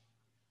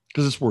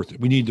because it's worth it.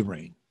 We need the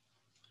rain.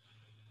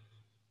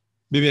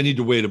 Maybe I need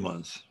to wait a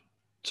month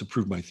to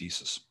prove my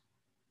thesis.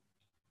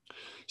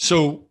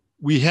 So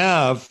we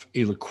have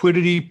a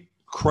liquidity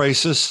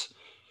crisis.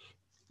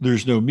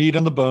 There's no meat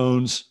on the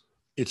bones.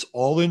 It's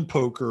all in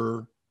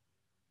poker,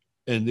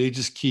 and they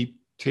just keep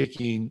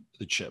taking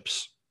the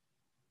chips.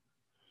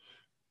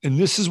 And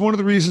this is one of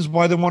the reasons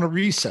why they want to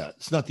reset.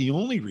 It's not the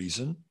only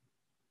reason,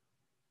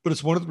 but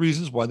it's one of the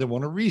reasons why they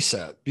want to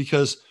reset,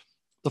 because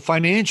the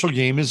financial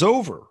game is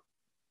over.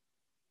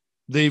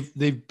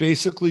 They've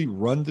basically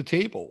run the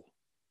table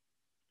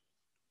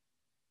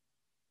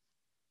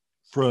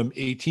from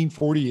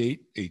 1848,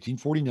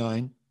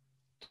 1849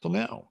 till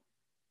now.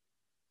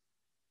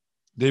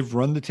 They've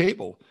run the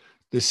table.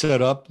 They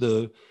set up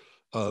the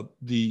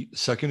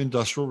Second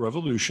Industrial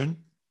Revolution,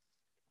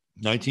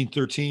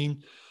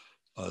 1913.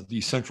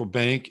 The central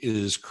bank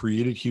is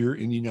created here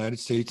in the United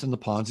States, and the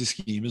Ponzi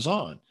scheme is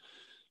on.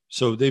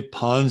 So they've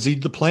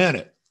Ponzi'd the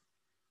planet.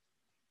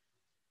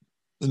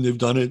 And they've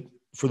done it,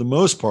 for the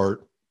most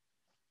part,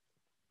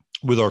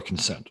 with our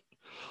consent.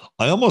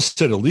 I almost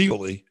said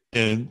illegally,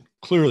 and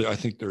clearly I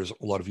think there's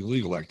a lot of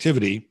illegal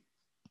activity,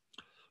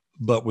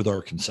 but with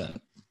our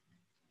consent.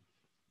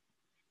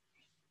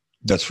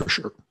 That's for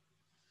sure.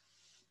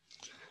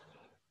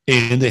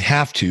 And they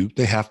have to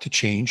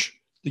change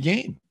the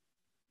game,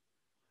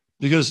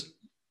 because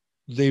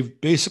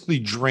they've basically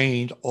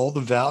drained all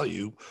the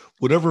value,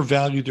 whatever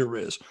value there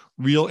is,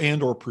 real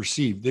and or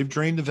perceived. They've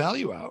drained the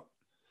value out.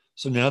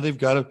 So now they've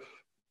got to,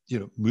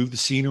 move the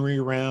scenery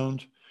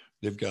around.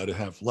 They've got to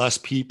have less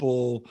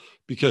people,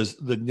 because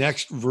the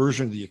next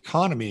version of the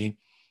economy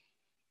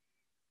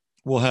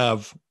will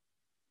have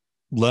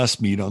less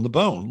meat on the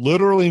bone,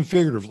 literally and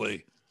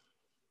figuratively.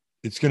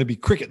 It's going to be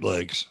cricket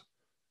legs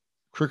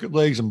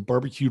and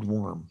barbecued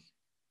worm.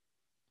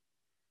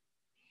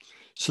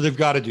 So they've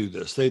got to do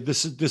this.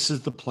 This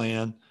is the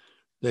plan.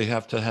 They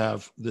have to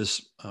have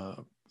this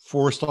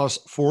forced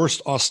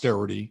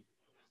austerity,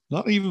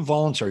 not even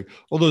voluntary,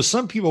 although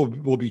some people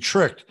will be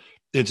tricked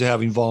into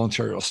having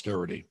voluntary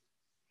austerity.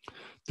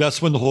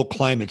 That's when the whole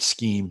climate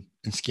scheme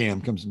and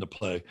scam comes into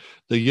play.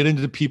 They get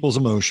into people's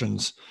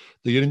emotions,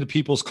 they get into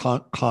people's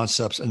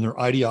concepts and their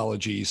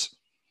ideologies,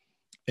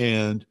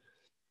 and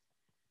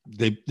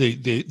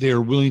they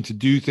are willing to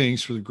do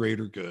things for the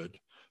greater good.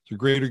 The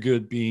greater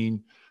good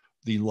being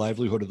the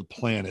livelihood of the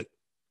planet,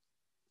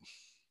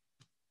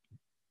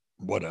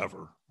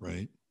 whatever,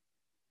 right?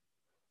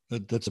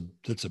 That's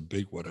a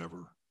big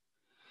whatever.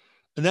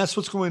 And that's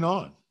what's going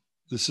on.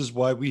 This is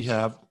why we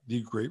have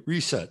the Great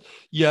Reset.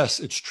 Yes,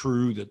 it's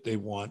true that they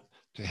want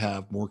to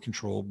have more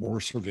control, more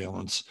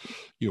surveillance,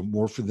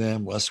 more for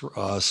them, less for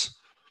us,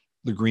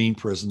 the green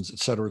prisons, et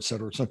cetera, et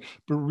cetera, et cetera.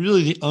 But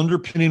really the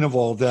underpinning of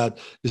all of that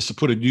is to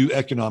put a new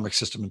economic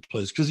system in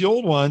place, because the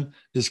old one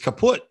is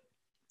kaput.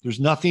 There's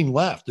nothing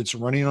left. It's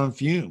running on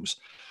fumes.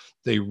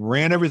 They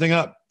ran everything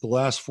up the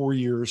last 4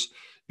 years.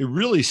 It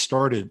really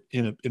started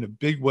in a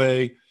big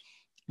way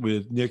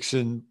with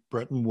Nixon,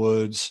 Bretton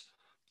Woods,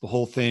 the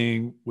whole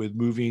thing with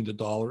moving the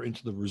dollar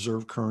into the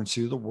reserve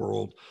currency of the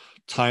world,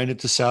 tying it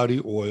to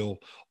Saudi oil,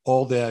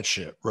 all that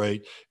shit,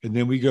 right? And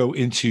then we go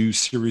into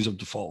series of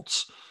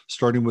defaults,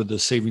 starting with the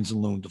savings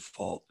and loan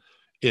default.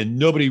 And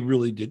nobody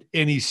really did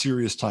any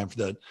serious time for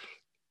that.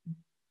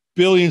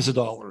 Billions of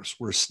dollars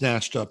were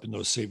snatched up in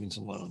those savings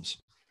and loans,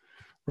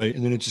 right?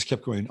 And then it just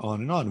kept going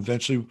on and on.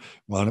 Eventually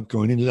wound up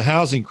going into the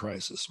housing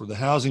crisis or the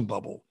housing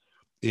bubble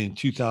in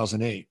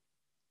 2008,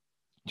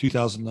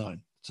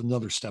 2009. It's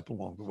another step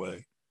along the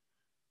way.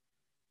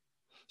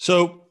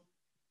 So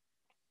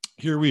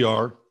here we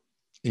are,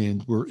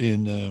 and we're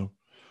in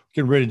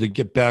getting ready to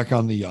get back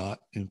on the yacht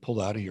and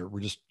pull out of here. We're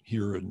just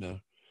here in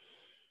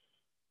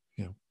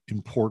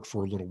port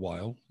for a little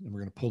while, and we're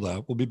going to pull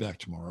out. We'll be back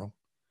tomorrow,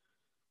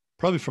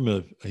 probably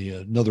from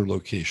another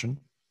location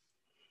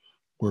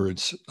where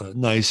it's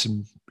nice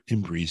and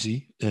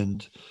breezy,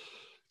 and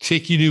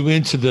taking you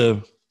into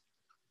the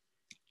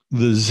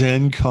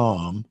Zen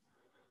calm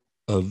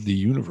of the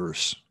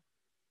universe.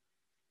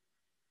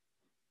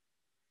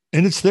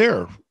 And it's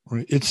there.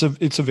 Right? It's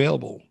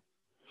available.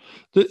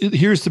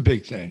 Here's the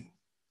big thing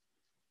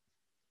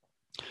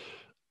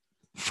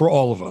for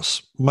all of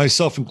us,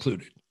 myself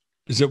included,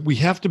 is that we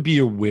have to be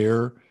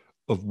aware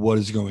of what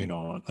is going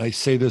on. I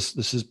say this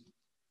is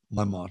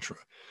my mantra.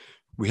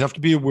 We have to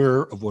be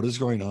aware of what is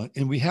going on,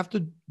 and we have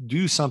to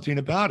do something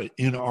about it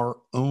in our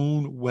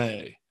own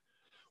way.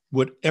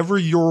 Whatever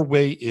your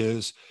way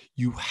is,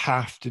 you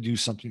have to do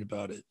something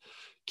about it.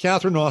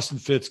 Catherine Austin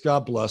Fitts,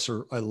 God bless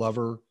her. I love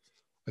her.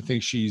 I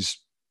think she's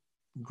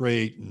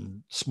great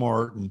and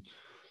smart and,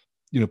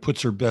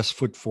 puts her best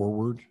foot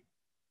forward.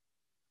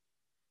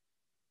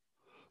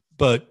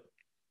 But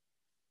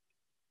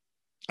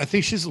I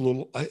think she's a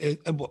little,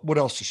 what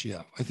else does she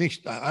have?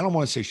 I don't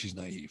want to say she's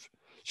naive.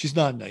 She's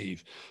not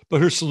naive,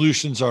 but her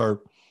solutions are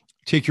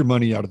take your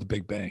money out of the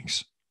big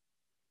banks.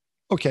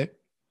 Okay.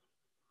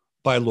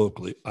 Buy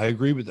locally. I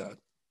agree with that.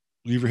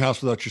 Leave your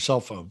house without your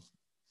cell phone.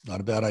 Not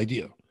a bad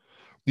idea.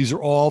 These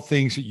are all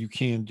things that you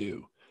can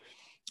do.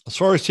 As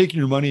far as taking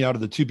your money out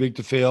of the too big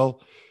to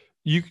fail,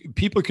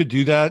 people could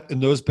do that,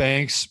 and those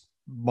banks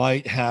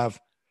might have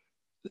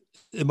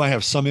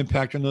some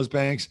impact on those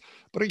banks,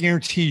 but I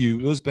guarantee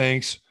you those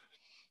banks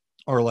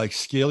are like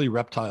scaly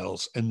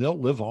reptiles, and they'll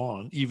live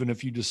on even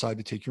if you decide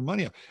to take your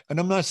money out. And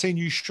I'm not saying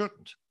you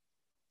shouldn't.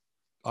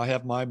 I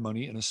have my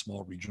money in a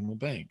small regional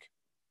bank.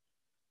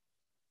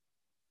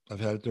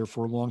 I've had it there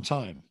for a long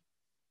time.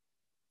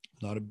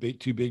 Not a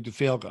too big to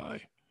fail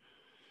guy.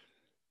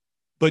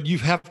 But you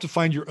have to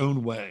find your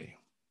own way.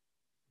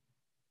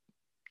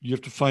 You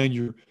have to find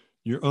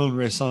your own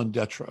raison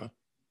d'etre.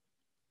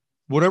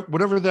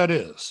 Whatever that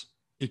is.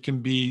 It can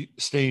be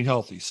staying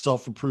healthy,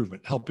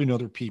 self-improvement, helping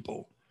other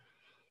people.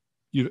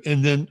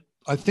 And then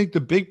I think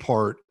the big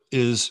part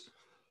is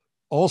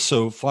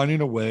also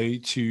finding a way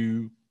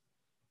to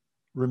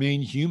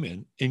remain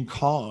human and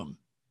calm,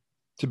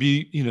 to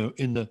be,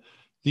 in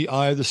the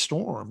eye of the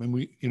storm. And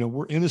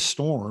we're in a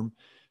storm,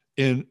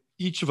 and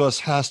each of us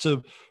has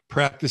to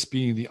practice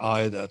being the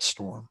eye of that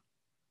storm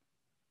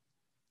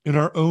in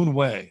our own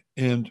way.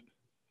 And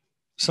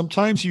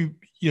sometimes you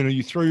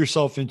throw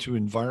yourself into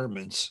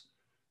environments.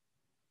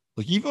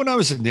 Like even when I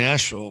was in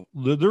Nashville,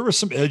 there were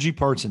some edgy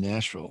parts in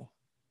Nashville.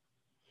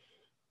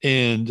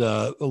 and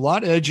a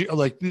lot edgy.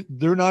 Like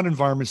they're not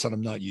environments that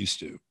I'm not used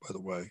to, by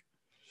the way.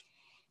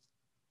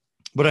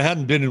 But I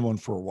hadn't been in one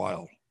for a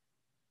while.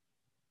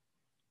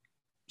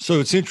 So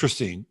it's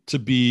interesting to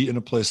be in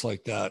a place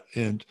like that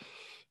and,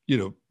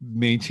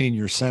 maintain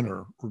your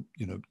center, or,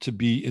 to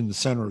be in the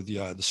center of the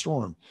eye of the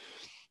storm,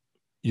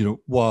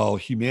 while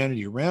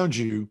humanity around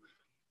you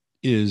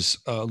is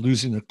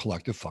losing a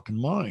collective fucking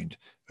mind.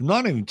 I'm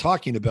not even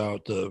talking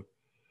about the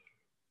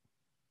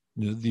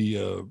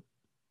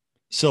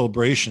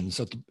celebrations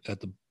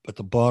at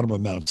the bottom of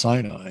Mount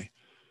Sinai.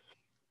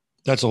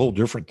 That's a whole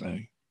different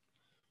thing.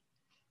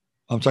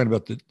 I'm talking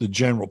about the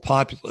general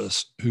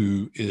populace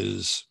who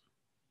is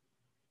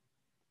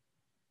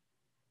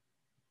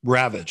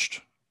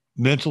ravaged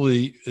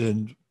mentally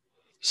and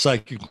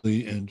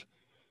psychically and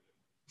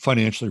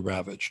financially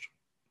ravaged.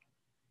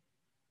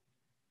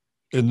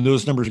 And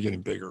those numbers are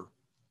getting bigger.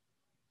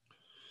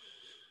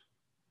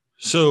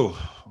 So,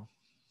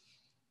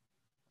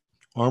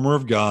 armor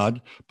of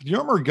God, but the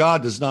armor of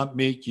God does not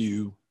make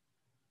you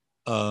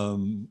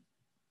hard.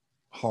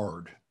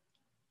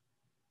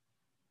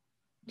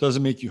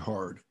 Doesn't make you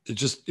hard. It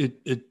just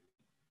it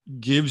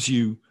gives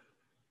you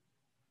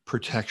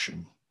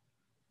protection.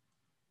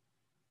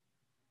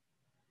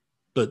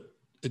 But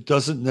it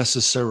doesn't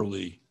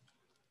necessarily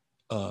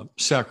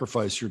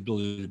sacrifice your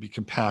ability to be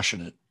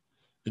compassionate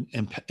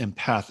and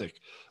empathic,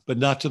 but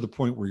not to the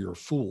point where you're a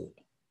fool.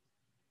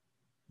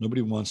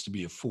 Nobody wants to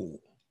be a fool.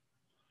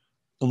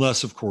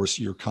 Unless, of course,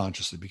 you're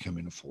consciously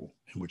becoming a fool,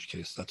 in which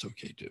case that's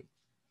okay too.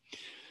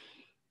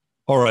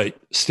 All right.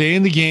 Stay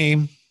in the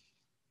game.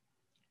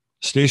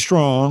 Stay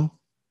strong.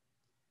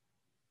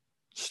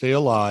 Stay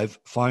alive.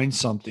 Find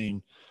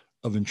something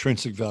of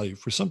intrinsic value.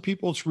 For some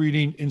people, it's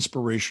reading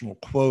inspirational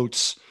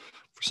quotes.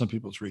 For some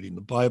people, it's reading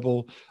the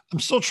Bible. I'm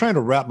still trying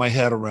to wrap my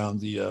head around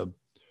the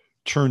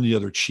turn the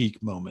other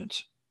cheek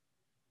moment.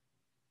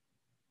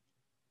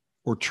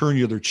 Or turn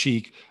the other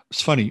cheek.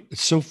 It's funny.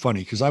 It's so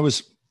funny because I'll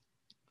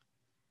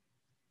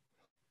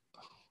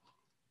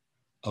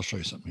show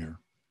you something here.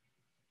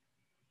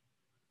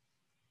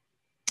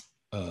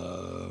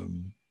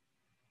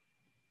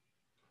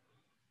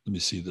 Let me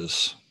see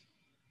this.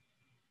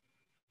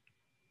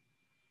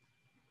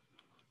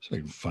 So I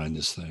can find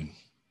this thing.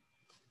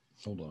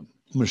 Hold on.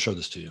 I'm going to show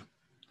this to you.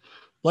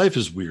 Life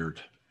is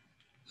weird,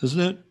 isn't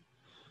it?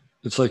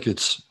 It's like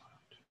it's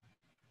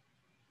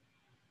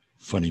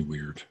funny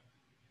weird.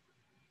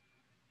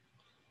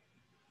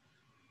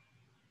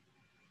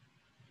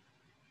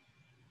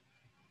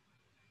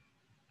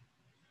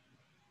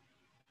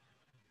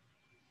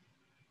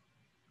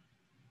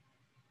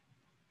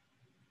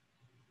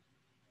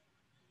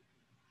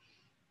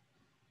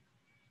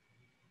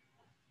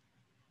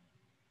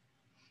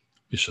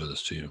 Let me show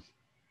this to you.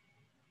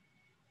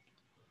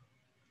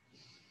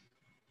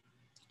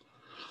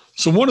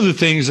 So one of the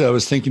things I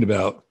was thinking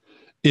about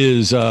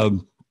is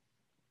the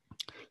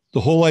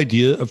whole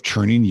idea of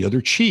turning the other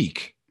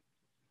cheek.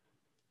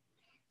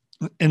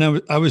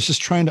 And I was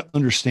just trying to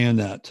understand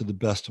that to the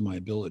best of my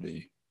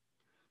ability.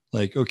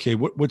 Like, okay,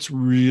 what's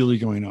really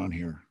going on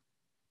here?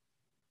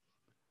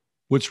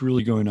 What's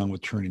really going on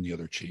with turning the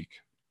other cheek?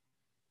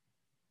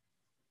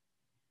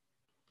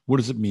 What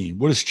does it mean?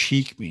 What does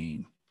cheek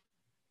mean?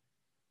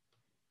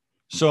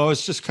 So I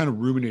was just kind of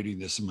ruminating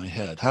this in my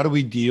head. How do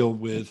we deal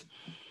with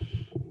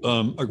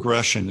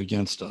aggression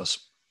against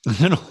us? And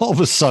then all of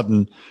a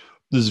sudden,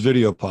 this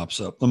video pops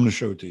up. I'm going to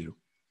show it to you.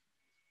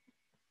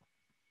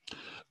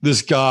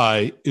 This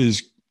guy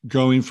is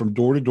going from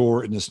door to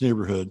door in this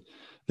neighborhood,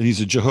 and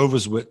he's a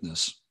Jehovah's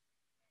Witness.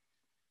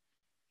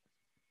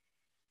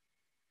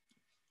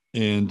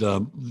 And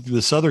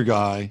this other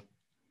guy,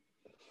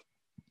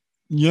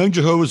 young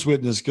Jehovah's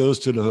Witness, goes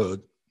to the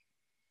hood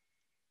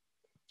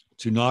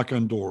to knock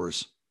on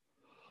doors.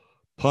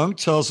 Punk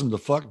tells him to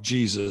fuck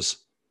Jesus,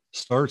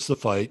 starts the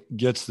fight,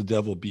 gets the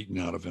devil beaten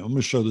out of him. I'm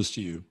going to show this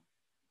to you.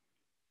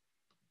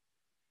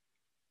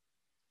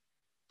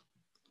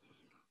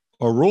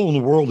 Our role in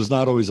the world is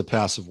not always a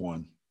passive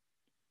one.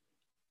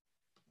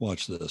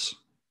 Watch this.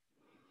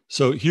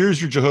 So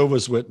here's your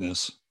Jehovah's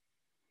Witness,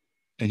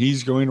 and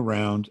he's going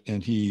around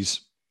and he's,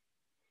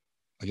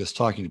 I guess,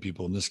 talking to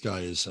people, and this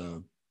guy is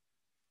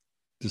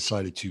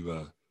decided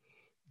to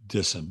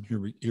diss him.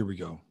 Here we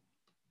go.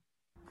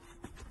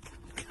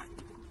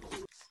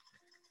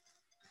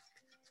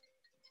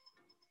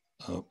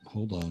 Oh,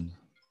 hold on.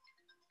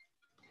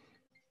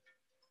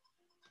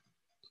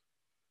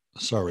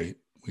 Sorry,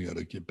 we got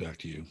to get back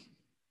to you.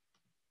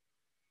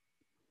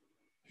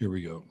 Here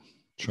we go.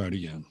 Try it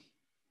again.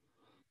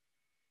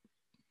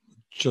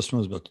 Just when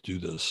I was about to do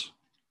this.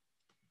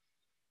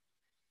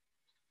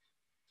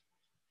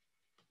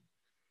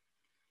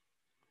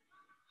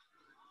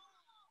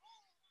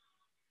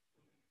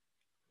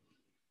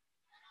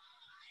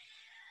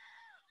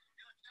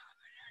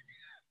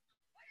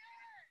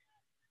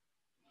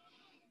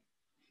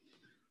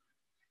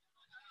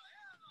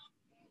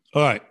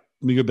 All right,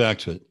 let me go back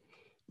to it.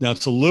 Now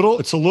it's a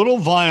little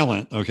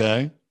violent,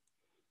 okay?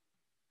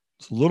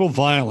 It's a little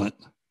violent,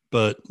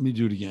 but let me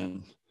do it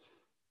again.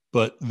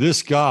 But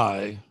this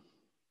guy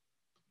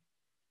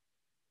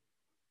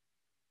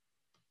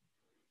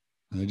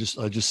And I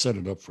just set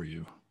it up for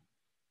you.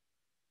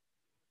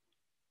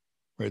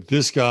 Right.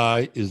 This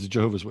guy is the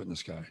Jehovah's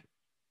Witness guy.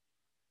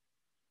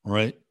 All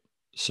right.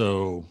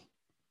 So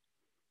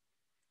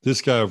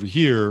this guy over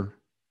here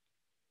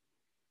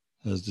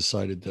has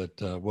decided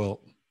that,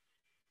 well,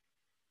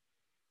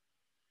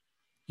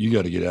 you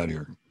got to get out of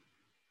here.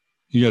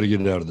 You got to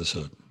get out of this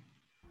hood.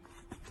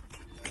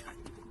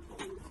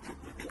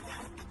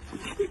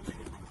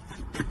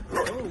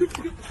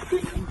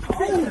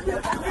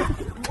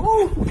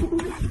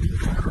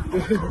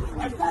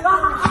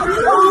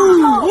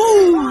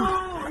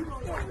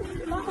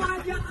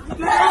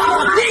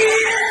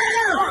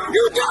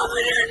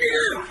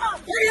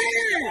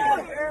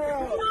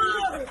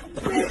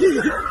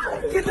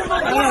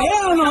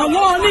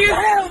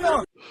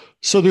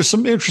 So there's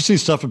some interesting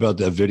stuff about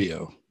that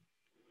video.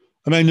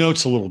 And I know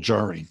it's a little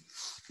jarring,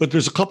 but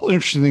there's a couple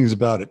interesting things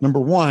about it. Number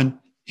one,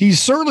 he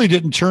certainly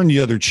didn't turn the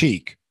other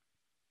cheek.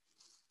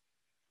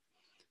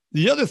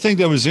 The other thing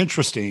that was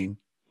interesting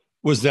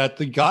was that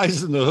the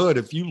guys in the hood,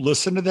 if you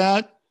listen to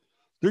that,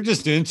 they're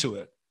just into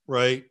it,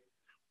 right?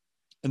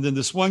 And then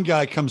this one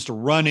guy comes to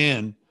run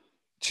in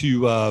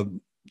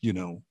to,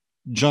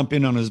 jump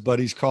in on his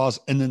buddy's cause.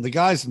 And then the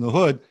guys in the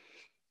hood,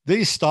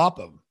 they stop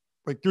him.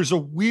 Like there's a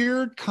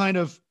weird kind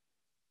of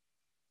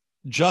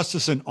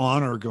justice and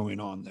honor going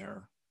on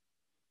there.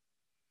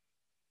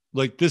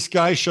 Like this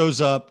guy shows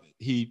up,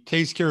 he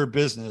takes care of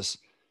business,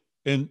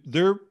 and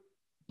they're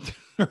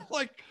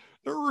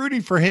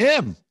rooting for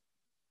him.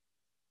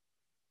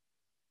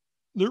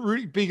 They're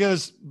rooting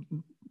because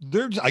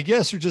I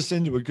guess they're just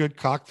into a good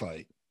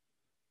cockfight.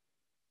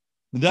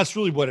 And that's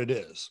really what it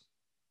is.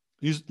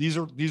 These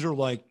are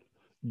like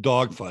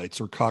dog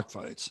fights or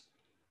cockfights.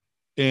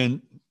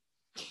 And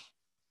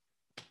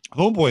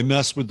homeboy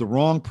messed with the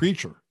wrong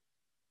preacher,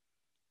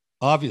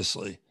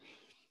 obviously.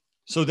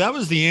 So that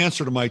was the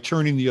answer to my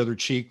turning the other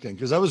cheek thing,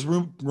 because I was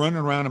running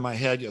around in my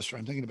head yesterday.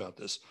 I'm thinking about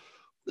this.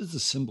 What is the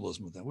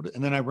symbolism of that?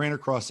 And then I ran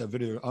across that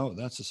video. Oh,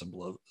 that's the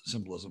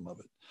symbolism of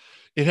it.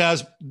 It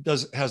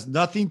has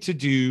nothing to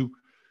do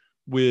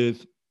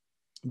with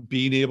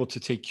being able to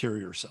take care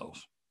of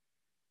yourself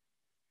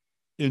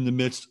in the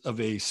midst of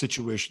a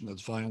situation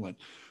that's violent.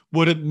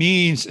 What it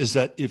means is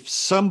that if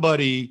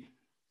somebody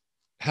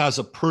has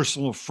a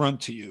personal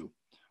affront to you,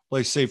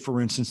 like say,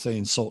 for instance, they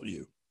insult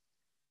you,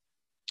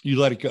 you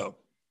let it go.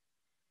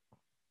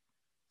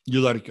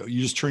 You let it go.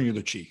 You just turn the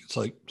other cheek. It's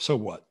like, so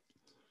what?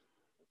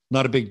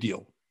 Not a big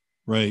deal,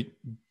 right?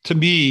 To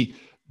me,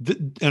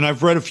 and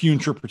I've read a few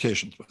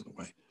interpretations, by the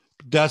way,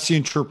 but that's the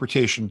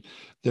interpretation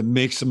that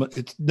makes them.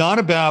 It's not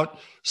about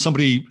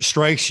somebody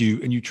strikes you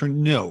and you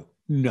turn. No,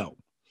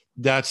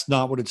 that's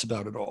not what it's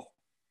about at all.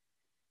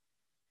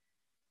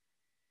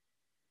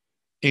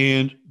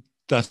 And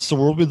that's the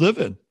world we live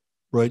in,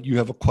 right? You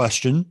have a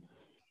question.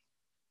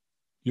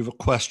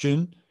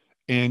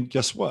 And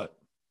guess what?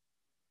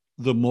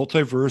 The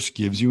multiverse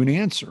gives you an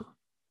answer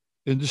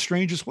in the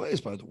strangest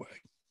ways, by the way.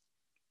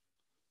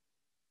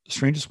 The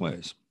strangest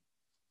ways.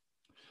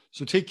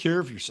 So take care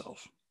of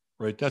yourself,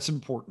 right? That's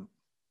important.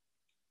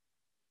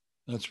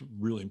 That's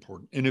really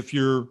important. And if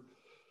you're,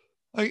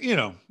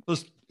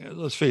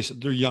 let's face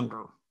it, they're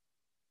younger.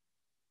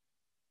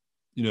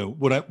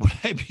 Would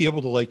I be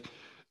able to like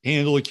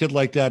handle a kid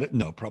like that?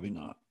 No, probably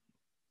not.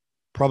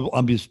 Probably,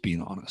 I'm just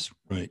being honest,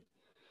 right?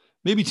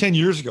 Maybe 10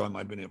 years ago, I might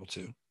have been able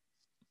to.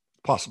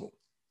 Possible.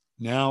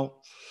 Now,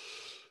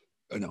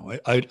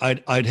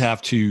 I'd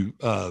have to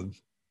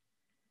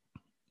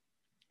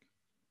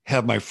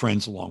have my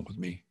friends along with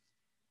me,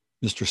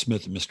 Mr.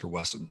 Smith and Mr.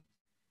 Wesson.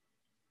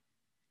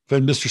 If I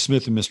had Mr.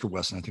 Smith and Mr.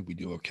 Wesson, I think we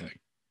do okay.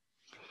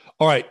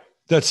 All right,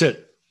 that's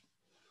it.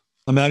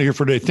 I'm out of here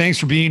for today. Thanks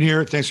for being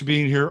here. Thanks for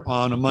being here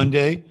on a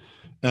Monday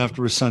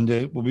after a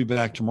Sunday. We'll be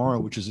back tomorrow,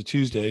 which is a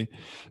Tuesday.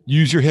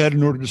 Use your head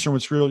in order to discern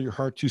what's real, your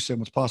heart to say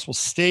what's possible.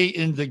 Stay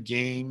in the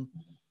game.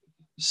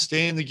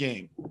 Stay in the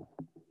game.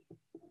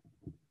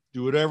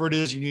 Do whatever it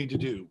is you need to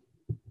do.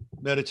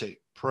 Meditate,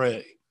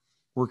 pray,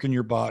 work in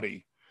your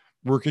body,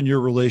 work in your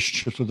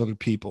relationships with other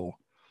people.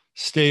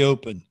 Stay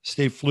open,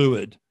 stay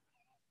fluid,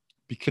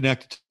 be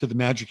connected to the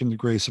magic and the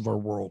grace of our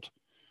world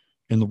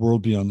and the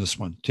world beyond this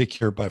one. Take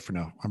care. Bye for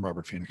now. I'm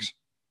Robert Phoenix.